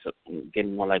see us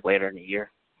getting one like later in the year?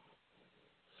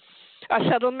 A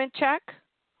settlement check?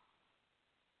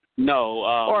 No,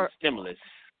 or stimulus.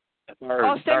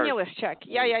 Stimulus check.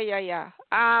 Yeah.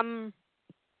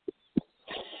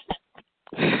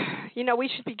 We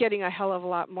should be getting a hell of a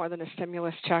lot more than a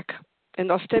stimulus check. And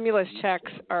those stimulus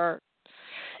checks are,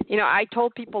 I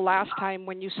told people last time,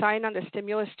 when you sign on the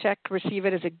stimulus check, receive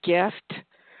it as a gift,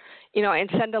 and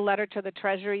send a letter to the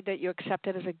Treasury that you accept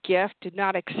it as a gift. Do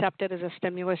not accept it as a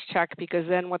stimulus check, because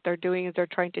then what they're doing is they're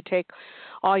trying to take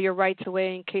all your rights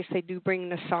away in case they do bring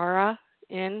NESARA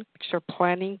in, which they're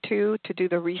planning to do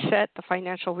the reset, the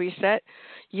financial reset.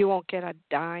 You won't get a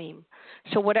dime.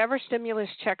 So whatever stimulus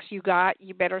checks you got,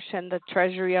 you better send the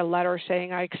Treasury a letter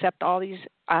saying, I accept all these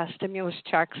stimulus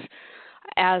checks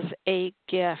as a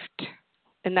gift.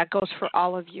 And that goes for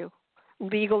all of you.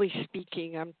 Legally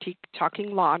speaking, I'm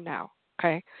talking law now,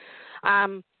 okay?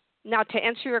 Now, to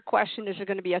answer your question, is there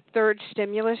going to be a third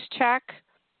stimulus check?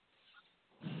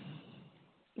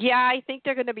 Yeah, I think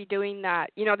they're going to be doing that.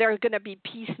 They're going to be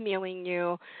piecemealing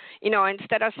you,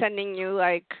 instead of sending you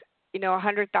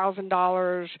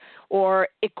 $100,000 or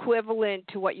equivalent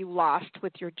to what you lost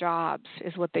with your jobs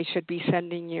is what they should be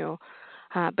sending you.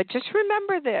 But just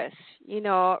remember this,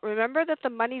 remember that the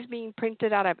money's being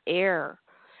printed out of air,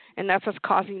 and that's what's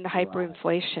causing the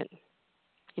hyperinflation.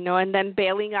 And then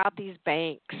bailing out these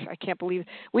banks. I can't believe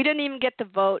we didn't even get to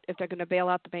vote if they're going to bail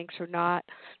out the banks or not.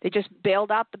 They just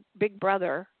bailed out the big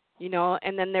brother,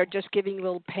 and then they're just giving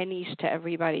little pennies to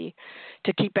everybody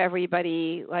to keep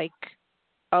everybody like,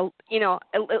 at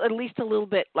least a little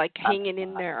bit like hanging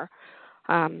in there.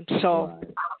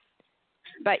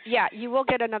 But yeah, you will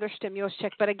get another stimulus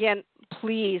check. But again,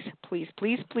 please, please,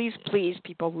 please, please, please,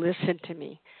 people, listen to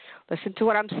me. Listen to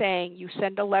what I'm saying. You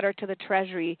send a letter to the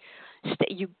Treasury,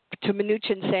 to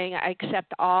Mnuchin saying, I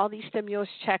accept all these stimulus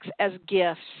checks as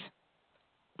gifts.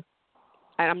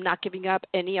 And I'm not giving up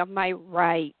any of my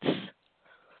rights.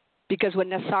 Because when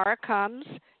NESARA comes,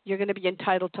 you're going to be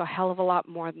entitled to a hell of a lot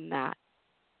more than that.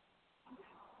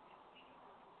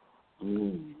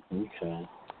 Okay.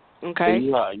 Okay.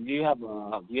 So do you have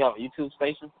a YouTube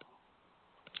station?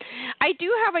 I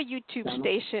do have a YouTube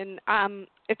station.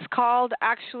 It's called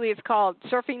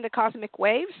Surfing the Cosmic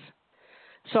Waves.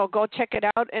 So go check it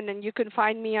out, and then you can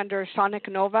find me under Sonic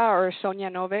Nova or Sonia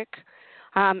Novik.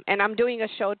 And I'm doing a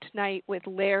show tonight with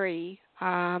Larry,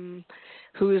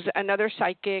 who's another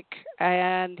psychic,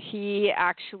 and he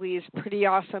actually is pretty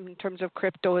awesome in terms of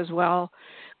crypto as well,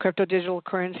 crypto digital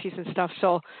currencies and stuff.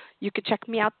 So you could check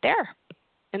me out there.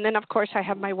 And then, of course, I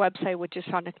have my website, which is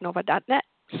sonicnova.net.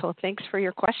 So thanks for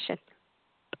your question.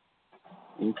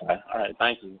 Okay. All right.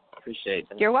 Thank you. Appreciate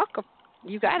it. You're welcome.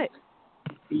 You got it.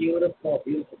 Beautiful,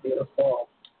 beautiful, beautiful.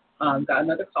 Got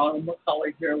another caller, one more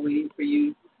caller here waiting for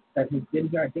you that has been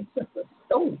here, I think, since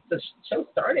the show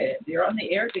started. You're on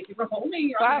the air. Thank you for holding.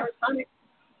 You're on the Sonic.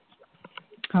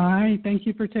 Hi. Thank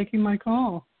you for taking my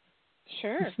call.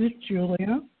 Sure. This is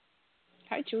Julia.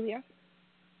 Hi, Julia.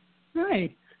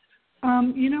 Hi.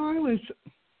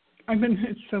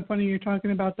 It's so funny you're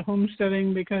talking about the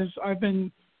homesteading because I've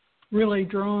been really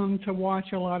drawn to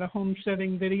watch a lot of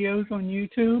homesteading videos on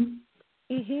YouTube.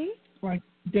 Like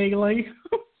daily.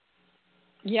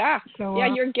 Yeah. So,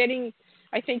 yeah,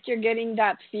 I think you're getting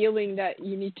that feeling that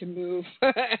you need to move,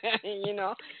 that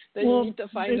you need to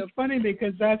find it's funny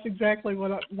because that's exactly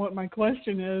what my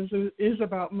question is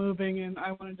about moving, and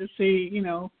I wanted to see,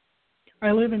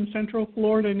 I live in Central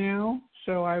Florida now,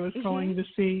 so I was calling to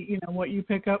see, what you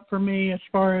pick up for me as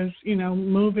far as,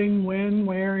 moving, when,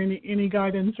 where, any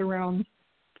guidance around,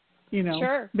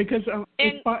 Sure. Because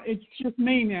it's just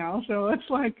me now, so it's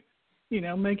like,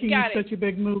 making such a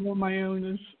big move on my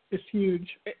own is huge.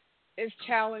 It's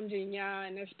challenging, yeah,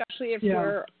 and especially if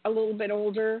we're a little bit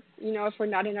older, if we're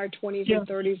not in our 20s and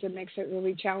 30s, it makes it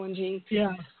really challenging.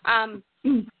 Yeah.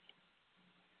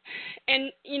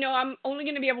 And, I'm only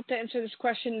going to be able to answer this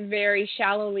question very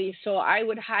shallowly, so I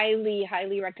would highly,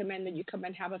 highly recommend that you come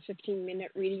and have a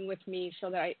 15-minute reading with me so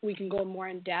that we can go more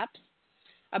in depth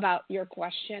about your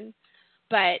question.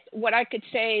 But what I could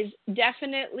say is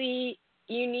definitely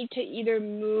you need to either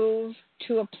move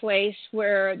to a place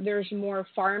where there's more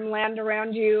farmland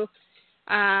around you.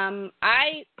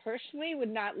 I personally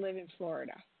would not live in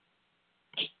Florida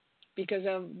because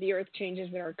of the earth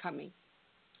changes that are coming,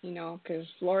 because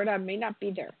Florida may not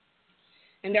be there.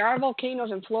 And there are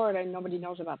volcanoes in Florida and nobody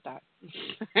knows about that,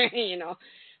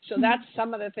 So that's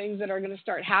some of the things that are going to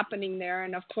start happening there.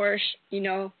 And, of course,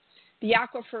 the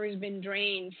aquifer has been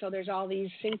drained, so there's all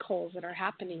these sinkholes that are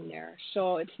happening there.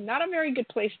 So it's not a very good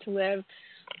place to live.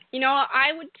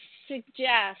 I would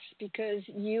suggest, because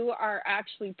you are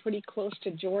actually pretty close to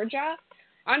Georgia,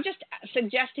 I'm just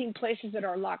suggesting places that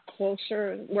are a lot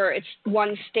closer, where it's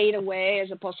one state away as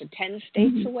opposed to 10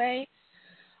 states away.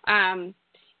 And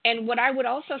what I would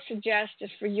also suggest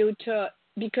is for you to,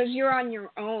 because you're on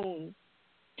your own,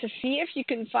 to see if you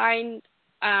can find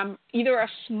either a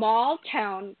small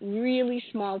town, really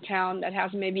small town that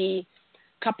has maybe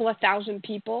a couple of thousand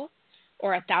people,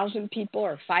 or 1,000 people,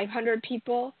 or 500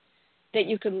 people that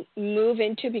you can move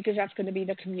into, because that's going to be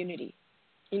the community,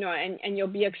 and you'll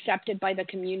be accepted by the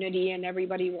community, and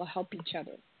everybody will help each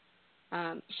other.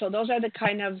 So those are the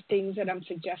kind of things that I'm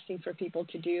suggesting for people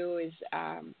to do, is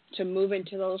to move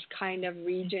into those kind of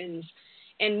regions.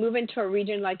 And move into a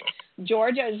region like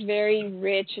Georgia is very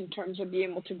rich in terms of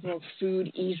being able to grow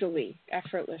food easily,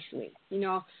 effortlessly.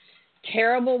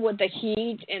 Terrible with the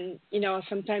heat, and,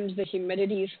 sometimes the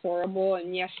humidity is horrible,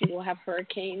 and yes, you will have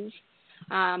hurricanes.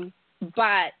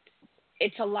 But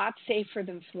it's a lot safer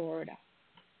than Florida.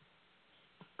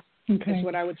 Okay. Is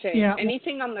what I would say. Yeah.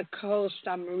 Anything on the coast,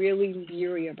 I'm really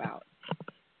leery about.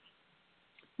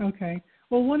 Okay.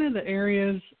 Well, one of the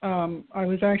areas I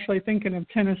was actually thinking of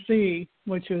Tennessee,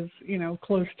 which is,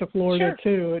 close to Florida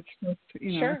too. It's just,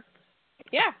 Sure.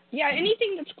 Yeah.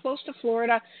 Anything that's close to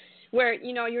Florida, where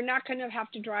you're not going to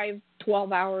have to drive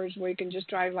 12 hours, where you can just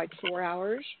drive like 4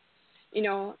 hours,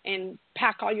 and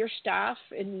pack all your stuff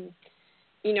and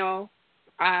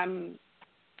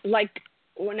like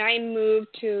when I moved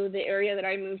to the area that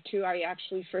I moved to, I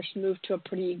actually first moved to a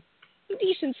pretty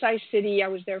decent-sized city. I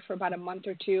was there for about a month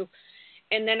or two.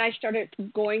 And then I started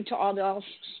going to all the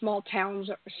small towns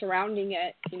surrounding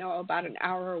it, about an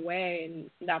hour away. And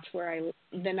that's where I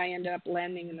ended up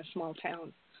landing in a small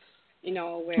town,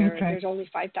 where there's only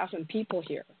 5,000 people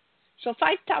here. So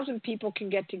 5,000 people can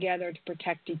get together to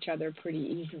protect each other pretty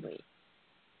easily.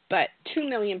 But 2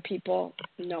 million people,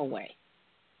 no way.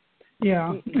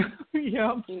 Yeah.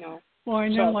 Yeah. Well, I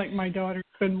know, like, my daughter's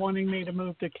been wanting me to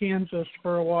move to Kansas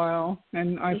for a while,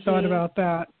 and I've thought about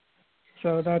that.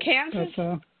 So that's Kansas.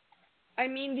 I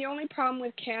mean, the only problem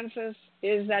with Kansas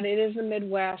is that it is the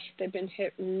Midwest. They've been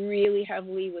hit really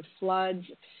heavily with floods.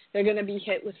 They're going to be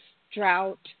hit with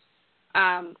drought.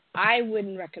 I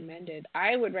wouldn't recommend it.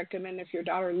 I would recommend, if your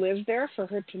daughter lives there, for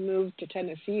her to move to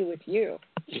Tennessee with you.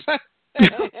 To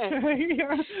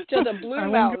the Blue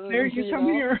Mountains. There you come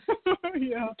here.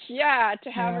 Yeah, to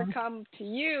have her come to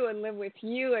you and live with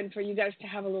you, and for you guys to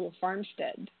have a little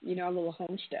farmstead, a little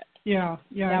homestead. Yeah,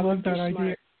 I love that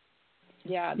idea.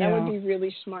 Yeah, that would be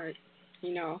really smart,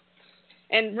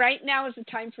 And right now is the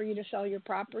time for you to sell your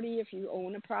property if you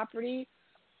own a property.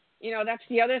 That's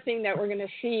the other thing that we're going to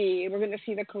see. We're going to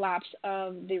see the collapse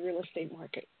of the real estate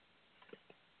market.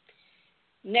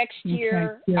 Next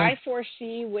year, I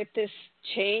foresee with this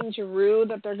change-a-roo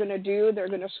that they're going to do, they're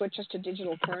going to switch us to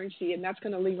digital currency, and that's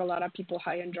going to leave a lot of people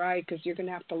high and dry because you're going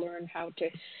to have to learn how to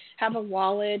have a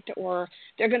wallet, or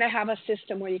they're going to have a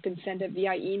system where you can send it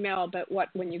via email, but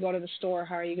when you go to the store,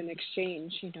 how are you going to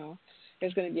exchange?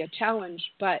 There's going to be a challenge.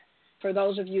 But for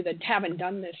those of you that haven't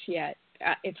done this yet,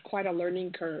 it's quite a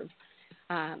learning curve.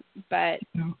 But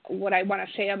what I want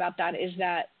to say about that is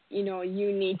that,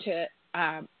 you need to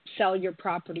sell your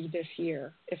property this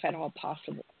year, if at all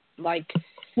possible. Like,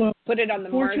 put it on the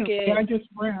market. I just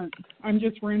rent. I'm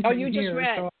just renting. Oh, you just here,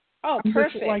 rent. So I'm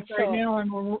perfect. Right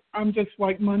now, I'm just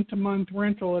like month-to-month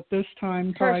rental at this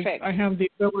time. So Perfect. I have the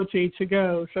ability to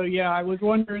go. So, I was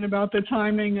wondering about the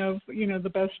timing of,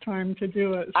 the best time to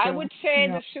do it. So, I would say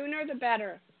the sooner the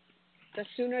better. The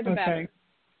sooner the better.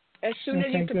 As soon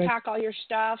as you can pack all your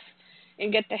stuff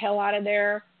and get the hell out of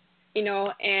there,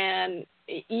 and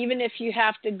even if you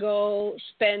have to go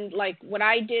spend, like what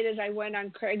I did is I went on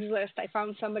Craigslist. I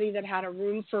found somebody that had a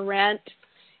room for rent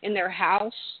in their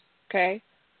house, okay?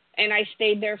 And I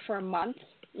stayed there for a month.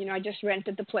 I just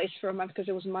rented the place for a month because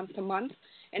it was month to month.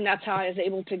 And that's how I was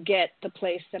able to get the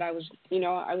place that I was,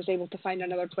 I was able to find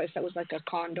another place that was like a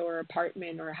condo or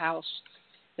apartment or a house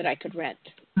that I could rent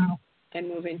and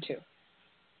move into.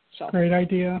 So great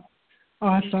idea.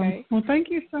 Awesome. Okay. Well,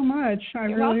 thank you so much. I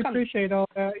You're really welcome. appreciate all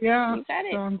that. Yeah. You got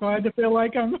it. So I'm glad to feel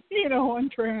like I'm, on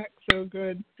track. So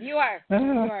good. You are. You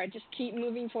are. Just keep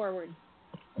moving forward.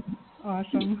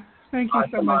 Awesome. Thank you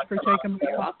so much for taking my call.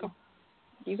 You're welcome.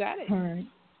 You got it. All right.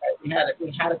 We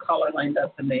had a caller lined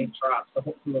up and they dropped, so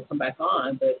hopefully we'll come back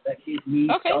on. But that gives me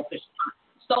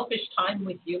selfish time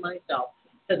with you myself,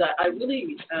 because I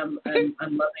really I'm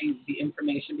loving the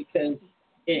information, because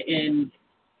in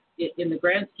the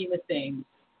grand scheme of things,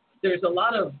 there's a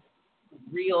lot of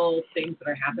real things that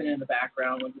are happening in the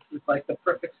background. And this is like the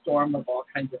perfect storm of all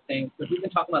kinds of things. Because we've been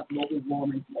talking about global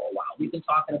warming for a while. We've been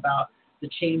talking about the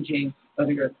changing of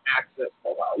the Earth's axis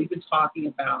for a while. We've been talking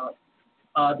about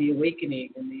the awakening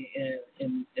and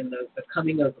the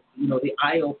coming of, the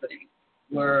eye-opening,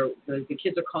 where the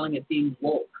kids are calling it being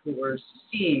woke, who are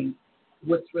seeing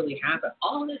what's really happened.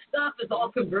 All this stuff is all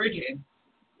converging.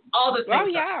 All the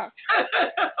same time. Yeah.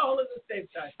 All at the same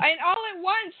time. And all at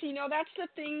once, that's the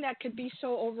thing that could be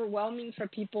so overwhelming for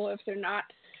people if they're not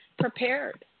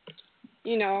prepared.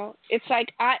 It's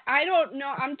like, I don't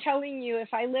know. I'm telling you,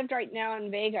 if I lived right now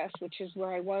in Vegas, which is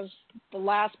where I was, the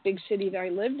last big city that I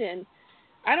lived in,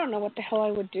 I don't know what the hell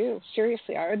I would do.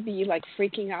 Seriously, I would be like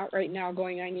freaking out right now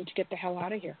going, I need to get the hell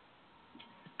out of here.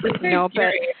 It's very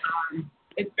scary.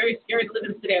 It's very scary to live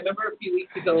in the city. I remember a few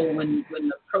weeks ago when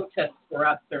the protests were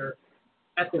at their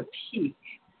peak,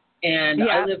 and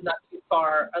I live not too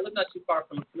far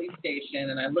from a police station,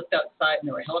 and I looked outside, and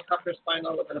there were helicopters flying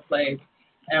all over the place,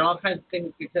 and all kinds of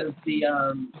things, because the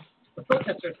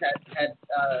protesters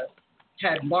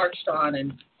had marched on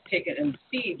and taken and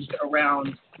sieged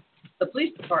around the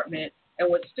police department. And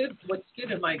what stood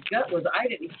in my gut was I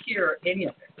didn't hear any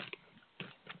of it.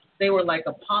 They were like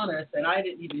upon us, and I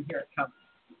didn't even hear it coming.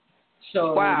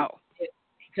 So wow.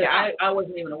 Because I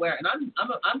wasn't even aware, and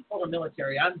I'm former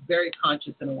military. I'm very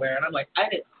conscious and aware, and I'm like, I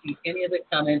didn't see any of it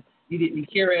coming. You didn't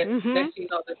hear it. Mm-hmm. Next thing you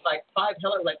know, there's like 5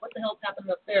 hellers. Like, what the hell's happening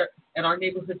up there? And our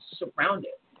neighborhood's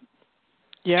surrounded.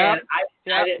 Yeah.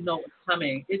 And I didn't know it was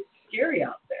coming. It's scary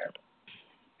out there.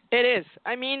 It is.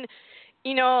 I mean,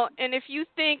 and if you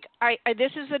think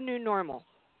this is a new normal,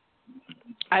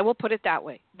 I will put it that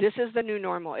way. This is the new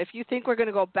normal. If you think we're going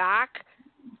to go back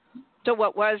to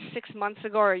what was 6 months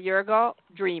ago or a year ago,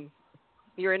 dream.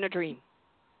 You're in a dream.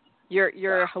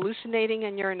 You're hallucinating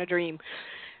and you're in a dream.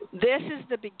 This is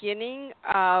the beginning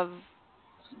of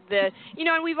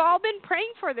and we've all been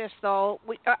praying for this, though.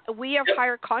 We of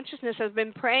higher consciousness have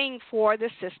been praying for the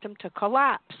system to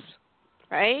collapse,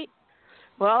 right?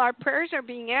 Well, our prayers are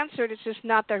being answered. It's just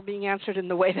not they're being answered in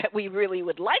the way that we really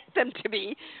would like them to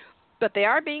be, but they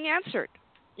are being answered.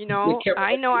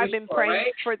 I know I've been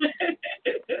praying for.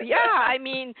 Yeah, I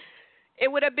mean,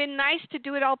 it would have been nice to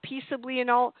do it all peaceably and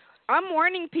all. I'm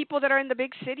warning people that are in the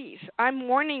big cities. I'm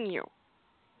warning you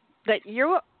that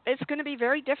it's going to be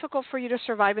very difficult for you to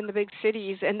survive in the big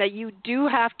cities, and that you do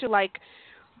have to,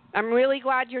 I'm really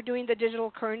glad you're doing the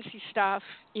digital currency stuff,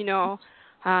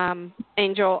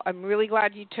 Angel. I'm really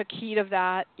glad you took heed of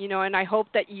that, and I hope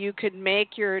that you could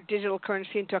make your digital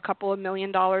currency into a couple of $1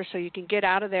 million so you can get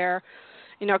out of there,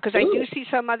 because I do see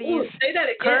some of these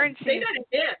currencies. Say that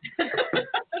again.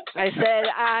 I said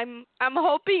I'm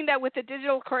hoping that with the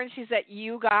digital currencies that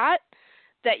you got,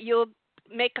 that you'll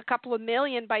make a couple of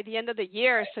million by the end of the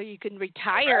year so you can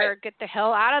retire, get the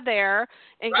hell out of there,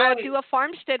 and go do a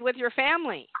farmstead with your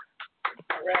family.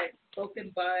 Right.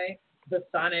 Spoken by the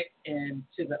sonic and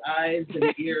to the eyes and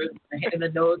the ears and the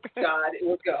nose of God, it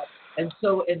will go. And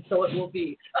so it will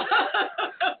be.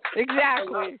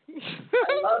 Exactly.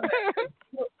 I love it. It's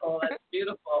beautiful. That's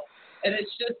beautiful. And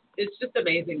it's just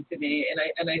amazing to me.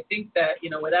 And I think that,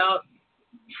 without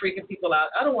freaking people out,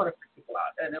 I don't want to freak people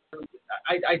out. And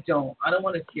I don't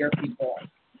want to scare people.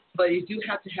 But you do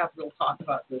have to have real talk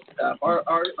about this stuff. Our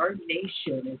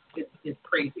nation is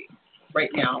crazy right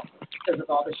now because of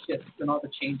all the shifts and all the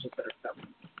changes that are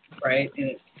coming, right?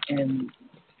 And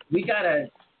we gotta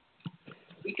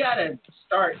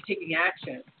start taking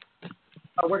action,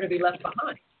 or we're gonna be left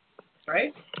behind,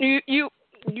 right? You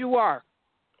are.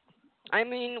 I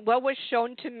mean, what was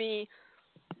shown to me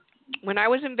when I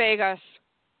was in Vegas,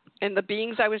 and the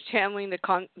beings I was channeling,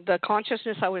 the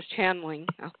consciousness I was channeling,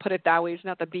 I'll put it that way, it's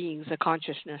not the beings, the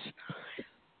consciousness,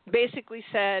 basically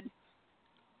said,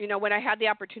 when I had the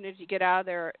opportunity to get out of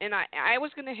there, and I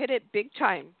was going to hit it big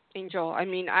time, Angel. I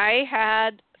mean, I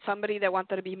had somebody that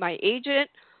wanted to be my agent.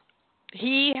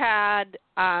 He had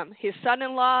his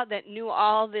son-in-law that knew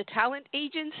all the talent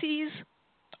agencies,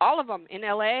 all of them, in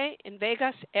L.A., in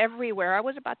Vegas, everywhere. I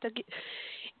was about to get...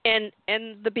 And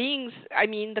the beings, I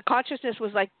mean, the consciousness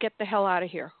was like, get the hell out of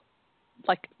here.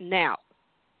 Like, now.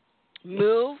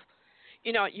 Move.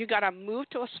 You got to move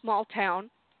to a small town,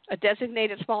 a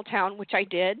designated small town, which I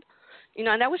did.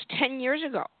 And that was 10 years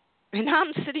ago. And now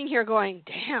I'm sitting here going,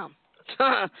 damn.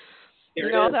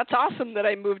 That's awesome that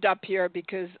I moved up here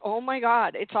because, oh, my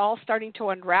God, it's all starting to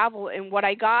unravel. And what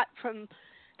I got from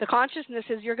the consciousness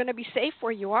is you're going to be safe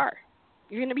where you are.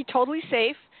 You're going to be totally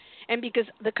safe. And because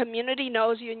the community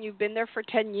knows you and you've been there for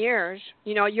 10 years,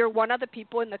 you're one of the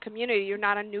people in the community. You're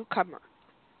not a newcomer,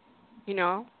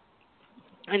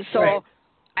 And so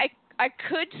right. I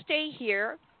could stay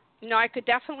here. I could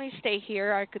definitely stay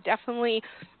here. I could definitely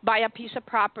buy a piece of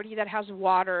property that has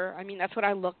water. I mean, that's what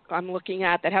I'm looking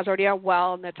at, that has already a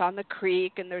well and that's on the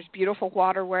creek and there's beautiful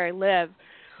water where I live.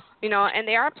 And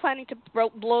they are planning to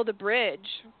blow the bridge,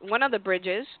 one of the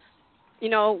bridges,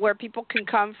 where people can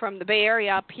come from the Bay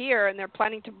Area up here, and they're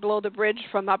planning to blow the bridge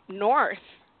from up north,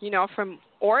 from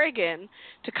Oregon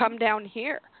to come down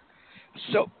here.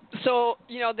 So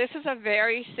this is a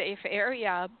very safe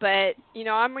area, but,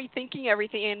 I'm rethinking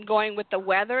everything and going with the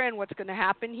weather and what's going to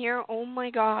happen here. Oh,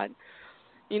 my God.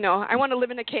 I want to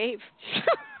live in a cave.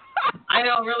 I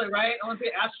know, really, right? I want to be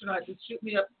an astronaut. Just shoot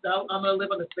me up. I'm going to live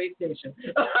on the space station.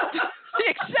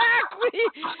 Exactly.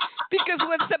 Because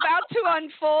what's about to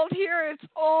unfold here is,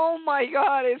 oh, my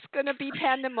God, it's going to be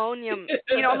pandemonium.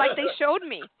 Like they showed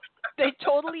me. They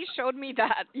totally showed me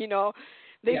that,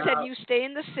 They said you stay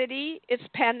in the city, it's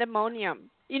pandemonium.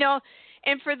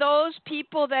 And for those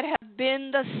people that have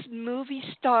been the movie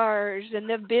stars and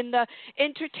have been the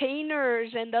entertainers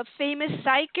and the famous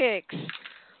psychics,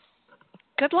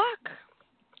 good luck,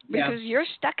 because you're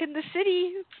stuck in the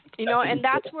city, and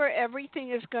that's where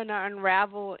everything is going to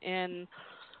unravel. And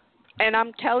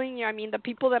I'm telling you, I mean, the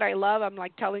people that I love, I'm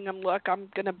like telling them, look, I'm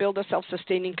going to build a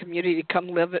self-sustaining community. Come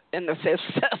live in the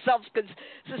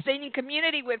self-sustaining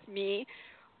community with me.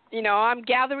 I'm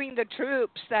gathering the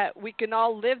troops that we can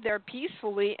all live there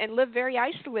peacefully and live very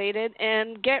isolated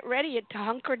and get ready to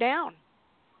hunker down.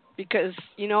 Because,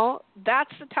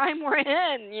 that's the time we're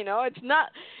in, it's not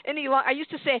any long. I used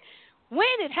to say, when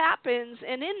it happens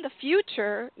and in the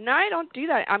future, now I don't do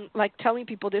that. I'm like telling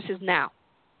people this is now.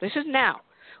 This is now.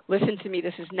 Listen to me,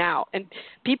 this is now. And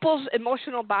people's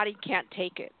emotional body can't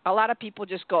take it. A lot of people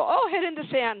just go, oh, head in the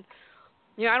sand.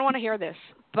 I don't want to hear this.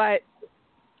 But,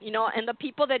 and the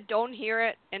people that don't hear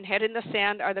it and head in the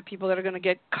sand are the people that are going to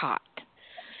get caught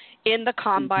in the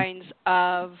combines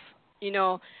of,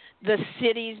 the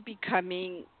cities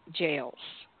becoming jails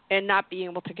and not being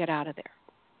able to get out of there.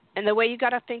 And the way you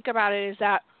got to think about it is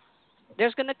that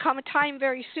there's going to come a time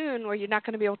very soon where you're not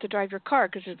going to be able to drive your car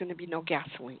because there's going to be no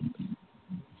gasoline.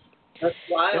 That's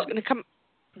wild.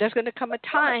 There's going to come a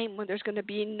time when there's going to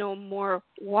be no more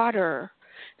water.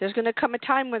 There's going to come a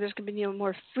time where there's going to be no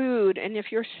more food. And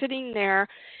if you're sitting there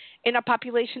in a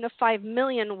population of 5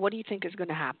 million, what do you think is going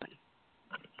to happen?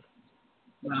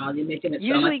 Wow, you're making it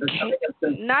usually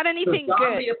not anything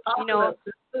good.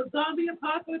 The zombie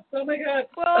apocalypse. Oh my God.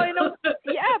 Well,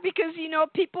 yeah, because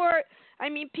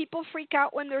people freak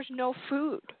out when there's no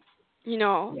food.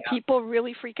 People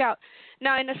really freak out.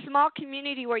 Now, in a small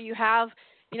community where you have,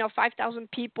 5,000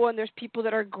 people and there's people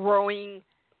that are growing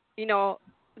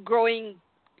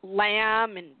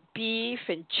lamb and beef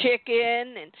and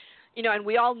chicken and, and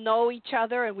we all know each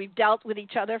other and we've dealt with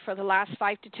each other for the last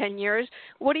 5 to 10 years.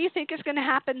 What do you think is going to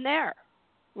happen there?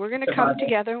 We're going to come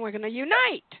together and we're going to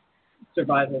unite.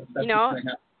 Survival.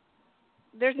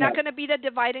 There's not going to be the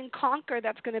divide and conquer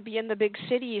that's going to be in the big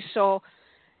cities. So,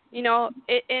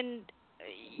 and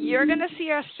you're going to see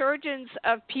a surgence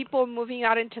of people moving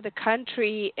out into the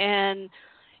country and,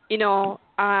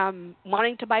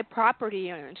 wanting to buy property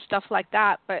and stuff like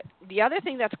that. But the other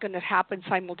thing that's going to happen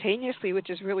simultaneously, which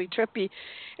is really trippy,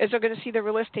 is they're going to see the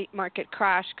real estate market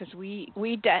crash because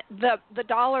the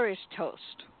dollar is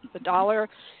toast. The dollar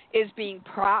is being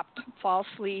propped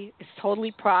falsely. It's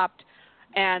totally propped,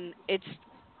 and it's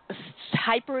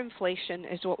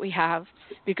hyperinflation is what we have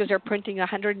because they're printing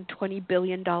 $120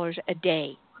 billion a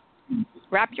day.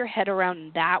 Wrap your head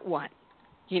around that one.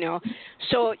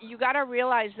 So you got to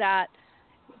realize that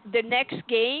the next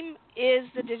game is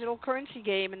the digital currency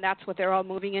game, and that's what they're all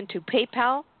moving into.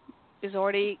 PayPal is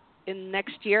already in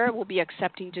next year will be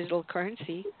accepting digital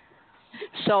currency.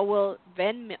 So will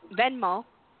Venmo,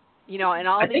 and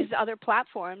all these other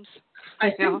platforms.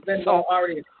 I think Venmo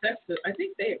already accepted. I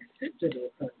think they accepted digital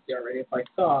currency already. If I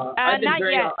saw, not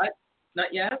yet.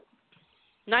 Not yet.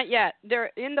 Not yet. They're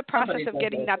in the process of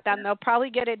getting that done. They'll probably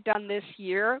get it done this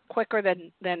year, quicker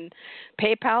than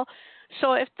PayPal.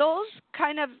 So if those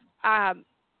kind of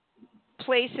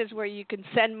places where you can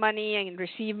send money and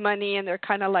receive money, and they're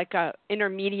kind of like a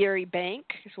intermediary bank,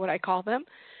 is what I call them.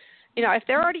 If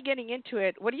they're already getting into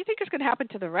it, what do you think is going to happen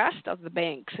to the rest of the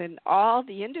banks and all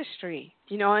the industry?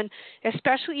 And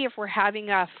especially if we're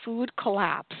having a food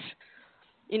collapse.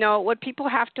 What people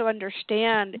have to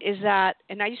understand is that,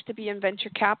 and I used to be in venture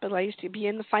capital, I used to be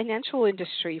in the financial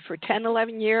industry for 10,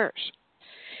 11 years.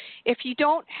 If you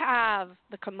don't have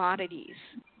the commodities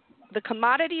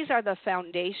are the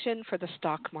foundation for the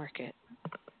stock market.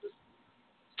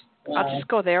 Wow. I'll just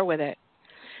go there with it.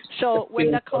 So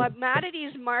when the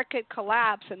commodities market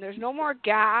collapse and there's no more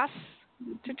gas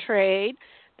to trade,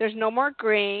 there's no more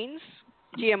grains,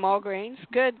 GMO grains,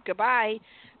 goodbye.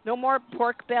 No more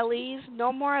pork bellies,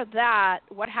 no more of that.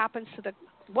 What happens to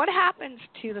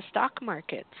the stock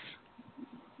markets?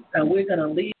 And we're going to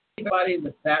leave everybody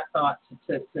with that thought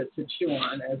to chew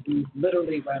on as we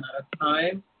literally run out of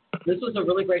time. This was a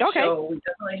really great show. We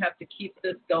definitely have to keep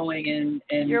this going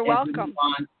and you're welcome. Move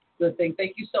on the thing.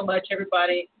 Thank you so much,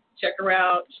 everybody. Check her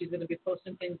out. She's going to be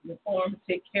posting things in the forum.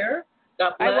 Take care.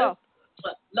 God bless. I will.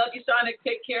 Love you, Sonic.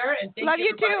 Take care. And thank Love you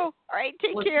everybody. too. All right,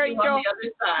 take we'll care, see you on the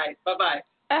other side. Bye-bye.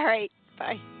 All right.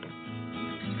 Bye.